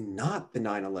was not the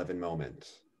 9/11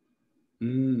 moment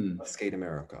of Skate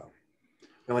America.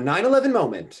 Now, a 9/11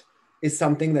 moment is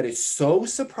something that is so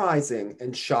surprising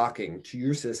and shocking to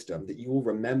your system that you will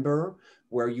remember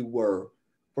where you were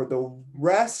for the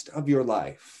rest of your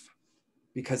life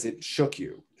because it shook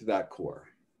you to that core.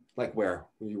 Like where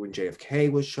were you when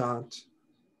JFK was shot?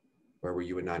 Where were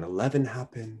you when 9/11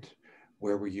 happened?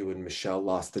 Where were you when Michelle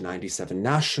lost the 97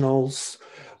 Nationals?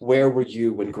 Where were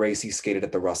you when Gracie skated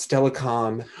at the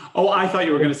Rostelecom? Oh, I thought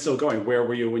you were going to still going. Where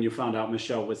were you when you found out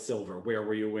Michelle was silver? Where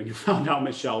were you when you found out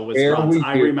Michelle was bronze?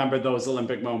 I remember those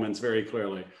Olympic moments very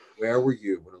clearly. Where were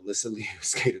you when Alyssa Liu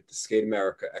skated the Skate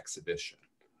America exhibition?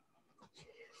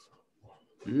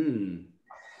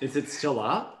 Is it still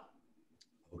up?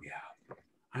 Oh, yeah.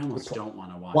 I almost don't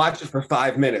want to watch it for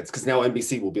 5 minutes because now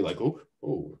NBC will be like,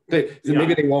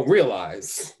 maybe they won't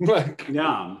realize. Like,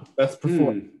 that's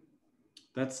performance.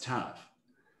 That's tough.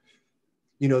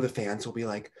 You know, the fans will be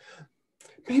like,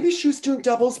 maybe she was doing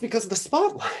doubles because of the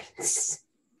spotlights.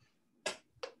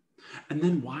 And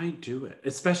then why do it?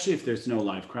 Especially if there's no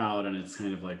live crowd and it's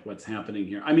kind of like, what's happening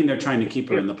here? I mean, they're trying to keep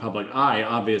her in the public eye,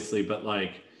 obviously, but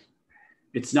like,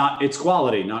 it's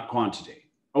quality, not quantity.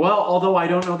 Well, although I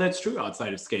don't know that's true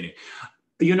outside of skating.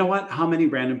 You know what? How many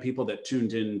random people that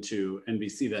tuned into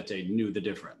NBC that day knew the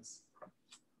difference?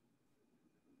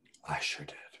 I sure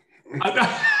did.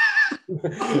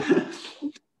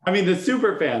 I mean, the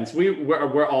super fans,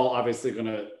 we're all obviously going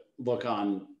to look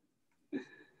on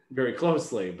very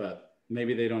closely, but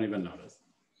maybe they don't even notice.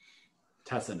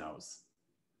 Tessa knows.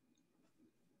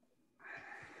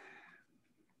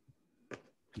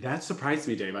 That surprised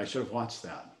me, Dave. I should have watched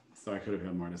that, so I could have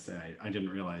had more to say. I didn't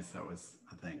realize that was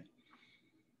a thing.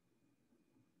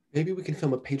 Maybe we can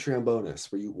film a Patreon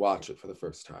bonus where you watch it for the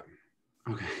first time.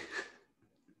 Okay.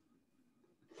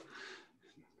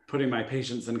 Putting my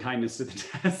patience and kindness to the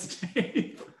test,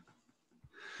 Dave.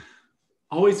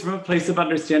 Always from a place of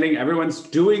understanding. Everyone's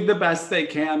doing the best they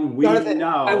can. We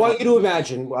know. I want you to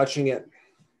imagine watching it.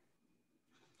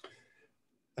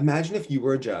 Imagine if you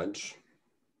were a judge,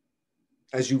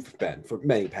 as you've been for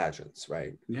many pageants,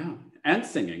 right? Yeah, and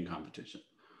singing competition.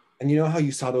 And you know how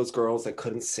you saw those girls that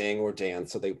couldn't sing or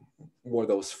dance, so they wore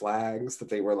those flags that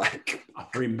they were like. I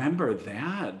remember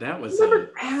that. That was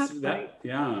that,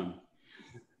 yeah.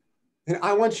 And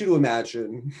I want you to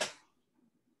imagine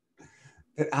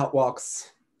that out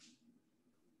walks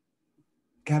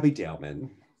Gabby Daleman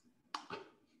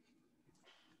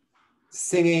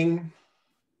singing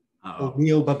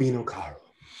Rio Babino Caro.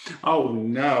 Oh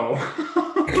no.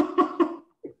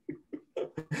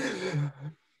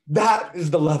 That is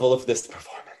the level of this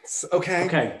performance,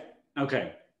 okay?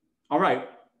 Okay. All right.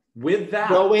 With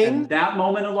that, and that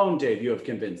moment alone, Dave, you have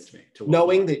convinced me.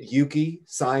 Knowing that Yuki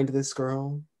signed this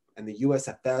girl and the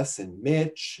USFS and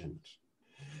Mitch, and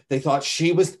they thought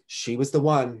she was the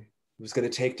one who was going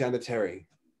to take down the Terry.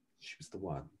 She was the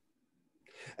one.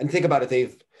 And think about it,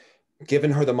 they've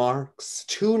given her the marks,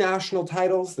 2 national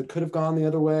titles that could have gone the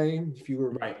other way if you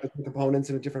were picking opponents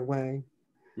in a different way.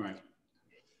 Right.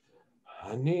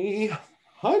 Honey.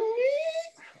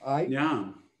 Yeah.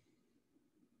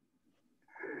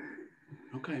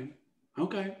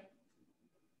 Okay.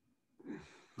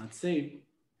 Let's see.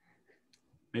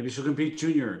 Maybe she'll compete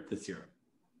junior this year.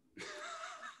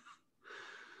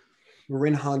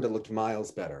 Marin Honda looked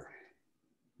miles better.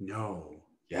 No.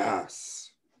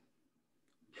 Yes.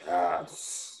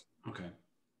 Okay.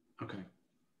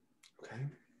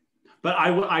 But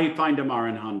I find a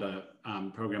Marin Honda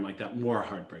program like that more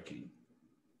heartbreaking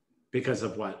because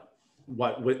of what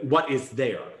is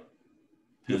there.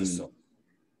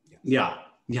 Yeah,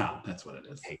 that's what it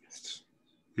is. Taste.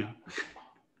 Yeah.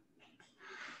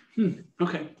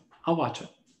 Okay, I'll watch it.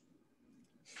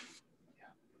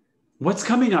 What's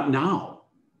coming up now,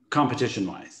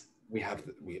 competition-wise? We have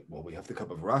the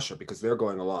Cup of Russia because they're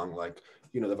going along like,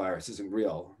 the virus isn't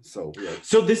real. So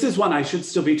this is one I should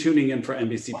still be tuning in for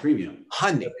NBC Premium.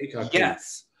 Honey,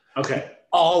 yes. Okay.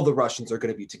 All the Russians are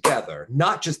going to be together,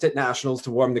 not just at nationals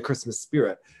to warm the Christmas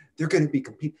spirit. They're going to be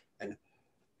competing. And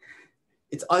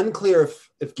it's unclear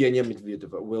if Genya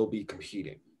Medvedeva will be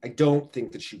competing. I don't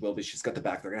think that she will be. She's got the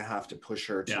back. They're going to have to push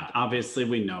her. Obviously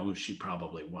we know she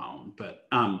probably won't. But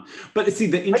see,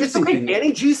 the interesting thing.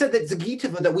 Danny G said that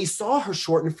Zagitova, that we saw her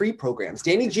short and free programs.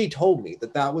 Danny G told me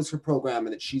that was her program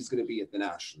and that she's going to be at the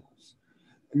nationals.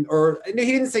 Or he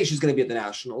didn't say she's going to be at the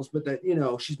nationals, but that,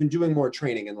 she's been doing more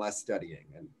training and less studying.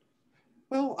 And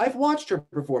well, I've watched her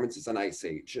performances on Ice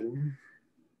Age, and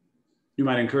you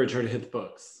might encourage her to hit the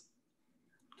books.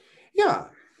 Yeah.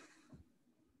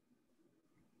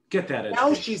 Get that.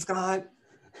 Now she's got,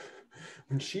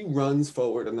 when she runs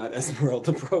forward in that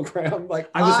Esmeralda program, like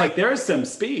I was like, there's some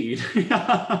speed.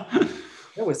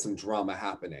 There was some drama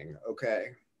happening.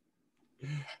 Okay.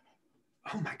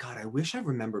 Oh my God, I wish I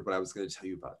remembered what I was going to tell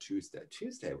you about Tuesday.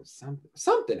 Tuesday was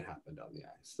something happened on the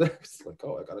ice. It's like,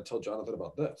 I got to tell Jonathan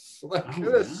about this. Like,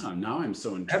 now I'm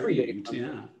so intrigued. Every day.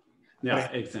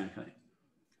 Yeah, exactly.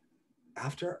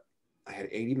 After I had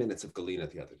 80 minutes of Galena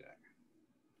the other day,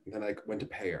 and then I went to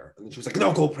pay her, and then she was like,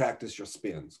 no, go practice your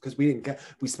spins. Because we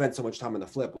spent so much time on the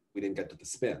flip, we didn't get to the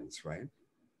spins, right?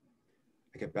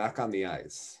 I get back on the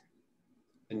ice,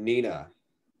 and Nina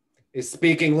is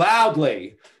speaking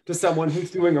loudly to someone who's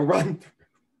doing a run.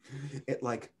 It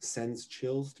like sends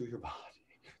chills through your body.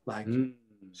 Like,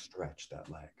 stretch that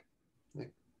leg.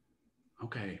 Like,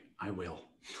 okay, I will.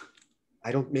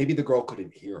 maybe the girl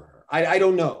couldn't hear her. I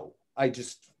don't know. I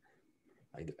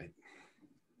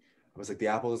was like, the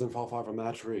apple doesn't fall far from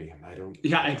that tree. I don't.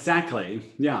 Yeah,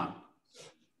 exactly. Yeah.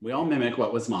 We all mimic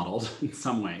what was modeled in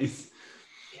some ways.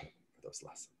 Those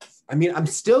lessons. I mean, I'm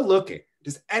still looking.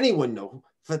 Does anyone know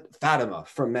Fatima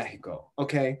from Mexico?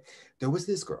 Okay. There was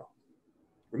this girl.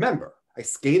 Remember, I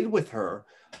skated with her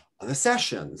on the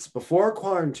sessions before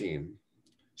quarantine.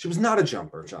 She was not a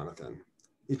jumper, Jonathan.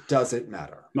 It doesn't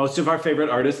matter. Most of our favorite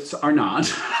artists are not.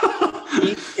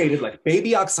 He skated like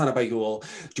baby Oksana Bayul,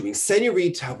 doing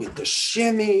Senorita with the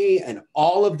shimmy and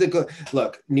all of the good.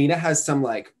 Look, Nina has some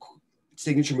like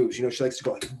signature moves. You know, she likes to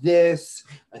go like this,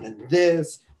 and then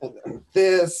this, and then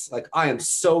this. Like, I am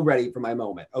so ready for my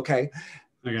moment, okay?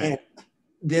 And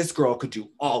this girl could do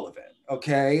all of it,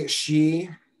 okay? She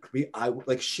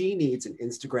needs an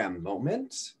Instagram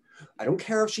moment. I don't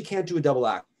care if she can't do a double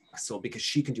axel because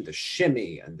she can do the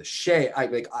shimmy and the shake.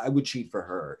 I would cheat for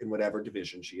her in whatever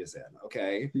division she is in,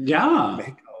 okay? Yeah.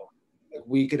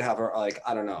 We could have her, like,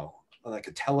 I don't know, like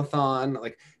a telethon.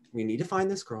 Like, we need to find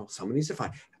this girl. Someone needs to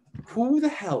find. Who the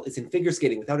hell is in figure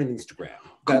skating without an Instagram?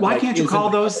 Why can't you call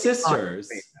those sisters?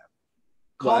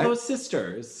 Call those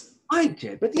sisters. I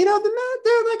did, but you know,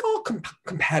 they're like all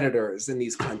competitors in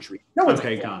these countries. No one's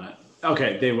okay, got it.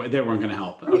 Okay, they weren't going to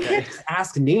help. We can't just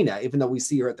ask Nina, even though we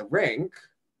see her at the rink.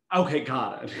 Okay,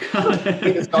 got it.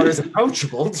 Nina's daughter's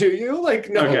approachable to you, like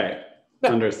no. Okay,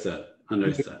 understood.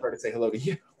 Her to say hello to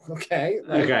you. Okay.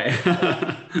 Okay.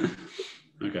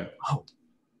 Okay. Oh,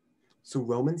 so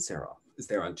Roman Serov is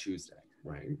there on Tuesday,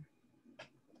 right?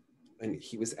 And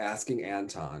he was asking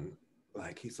Anton,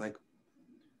 like, he's like,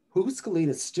 who's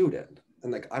Galina's student?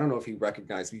 And like, I don't know if he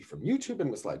recognized me from YouTube and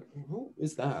was like, who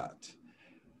is that?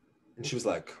 And she was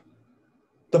like,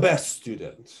 the best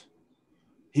student.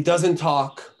 He doesn't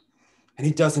talk and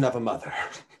he doesn't have a mother.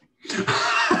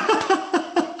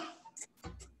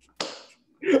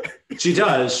 She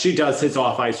does his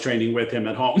off-ice training with him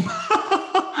at home.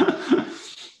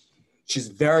 She's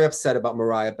very upset about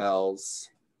Mariah Bell's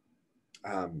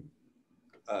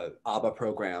ABBA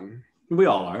program. We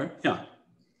all are, yeah.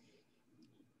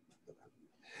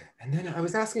 And then I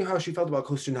was asking her how she felt about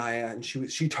Kostornaia, and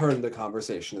she turned the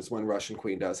conversation as one Russian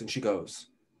queen does, and she goes,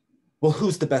 well,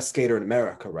 who's the best skater in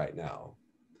America right now?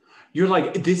 You're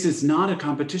like, this is not a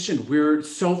competition. We're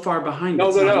so far behind. No.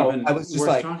 Even I was just worth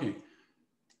like, talking.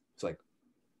 It's like,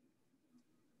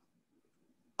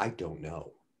 I don't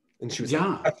know. And she was yeah.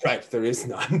 like, that's right, there is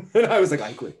none. And I was like, I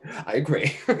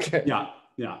agree. Okay. Yeah.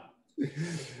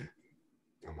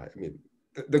 I mean,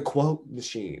 the quote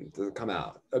machine to come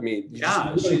out. I mean,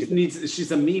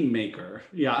 she's a meme maker.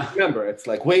 Yeah. Remember, it's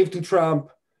like wave to Trump,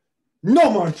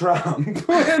 no more Trump.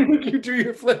 And you do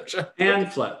your flip shot.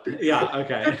 And flip. Yeah,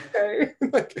 okay. Okay.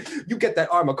 Like, you get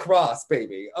that arm across,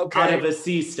 baby. Okay. Out of a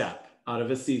C step. Out of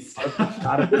the C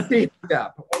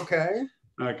step. Okay.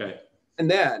 Okay. And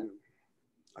then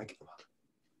I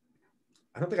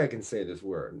don't think I can say this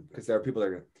word because there are people that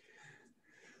are going to.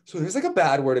 So there's like a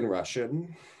bad word in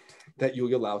Russian that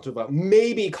Yulia Lautova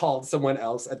maybe called someone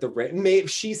else at the rink. Maybe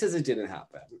she says it didn't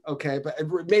happen. Okay, but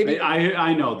maybe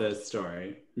I know this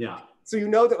story. Yeah. So you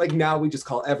know that like now we just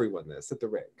call everyone this at the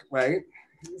rink, right?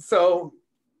 So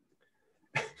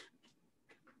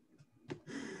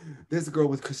there's a girl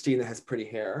with Christine that has pretty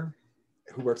hair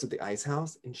who works at the ice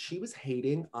house, and she was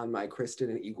hating on my Kristen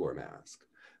and Igor mask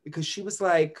because she was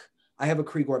like, I have a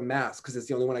Krigor mask because it's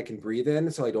the only one I can breathe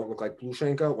in, so I don't look like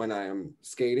Plushenko when I am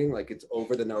skating. Like it's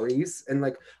over the nose, and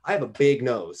like I have a big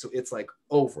nose, so it's like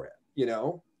over it, you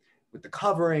know, with the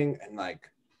covering. And like,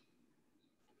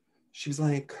 she was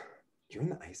like, "You're in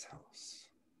the ice house.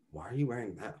 Why are you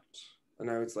wearing that?" And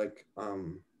I was like,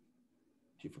 "Do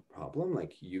you have a problem?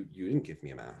 Like you didn't give me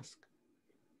a mask.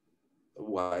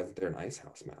 Why isn't there an ice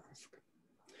house mask?"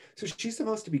 So she's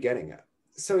supposed to be getting it.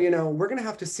 So, you know, we're going to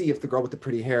have to see if the girl with the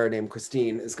pretty hair named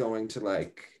Christine is going to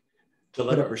like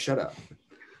put up or shut up.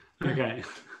 Okay.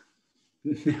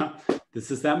 Yeah. This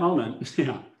is that moment.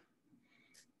 Yeah.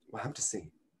 We'll have to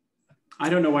see. I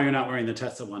don't know why you're not wearing the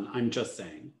Tessa one. I'm just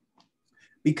saying.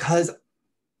 Because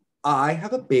I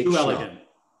have a big Too shop, elegant.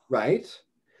 right?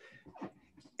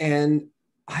 And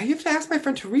I have to ask my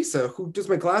friend Teresa, who does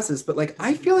my glasses, but like,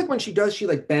 I feel like when she does, she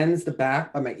like bends the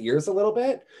back by my ears a little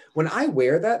bit. When I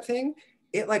wear that thing,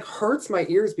 it like hurts my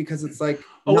ears because it's like,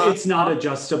 it's not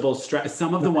adjustable strap.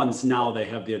 Some of the ones now they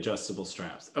have the adjustable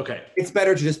straps. Okay. It's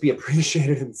better to just be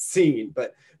appreciated and seen,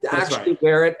 but to actually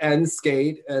wear it and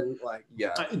skate and like,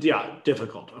 yeah. Yeah,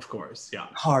 difficult, of course. Yeah.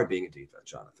 Hard being a diva,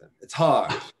 Jonathan. It's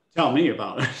hard. Tell me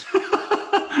about it.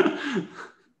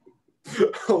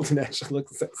 Holden Ash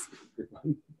looks sexy.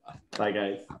 Bye,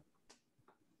 guys.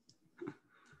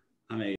 Amazing.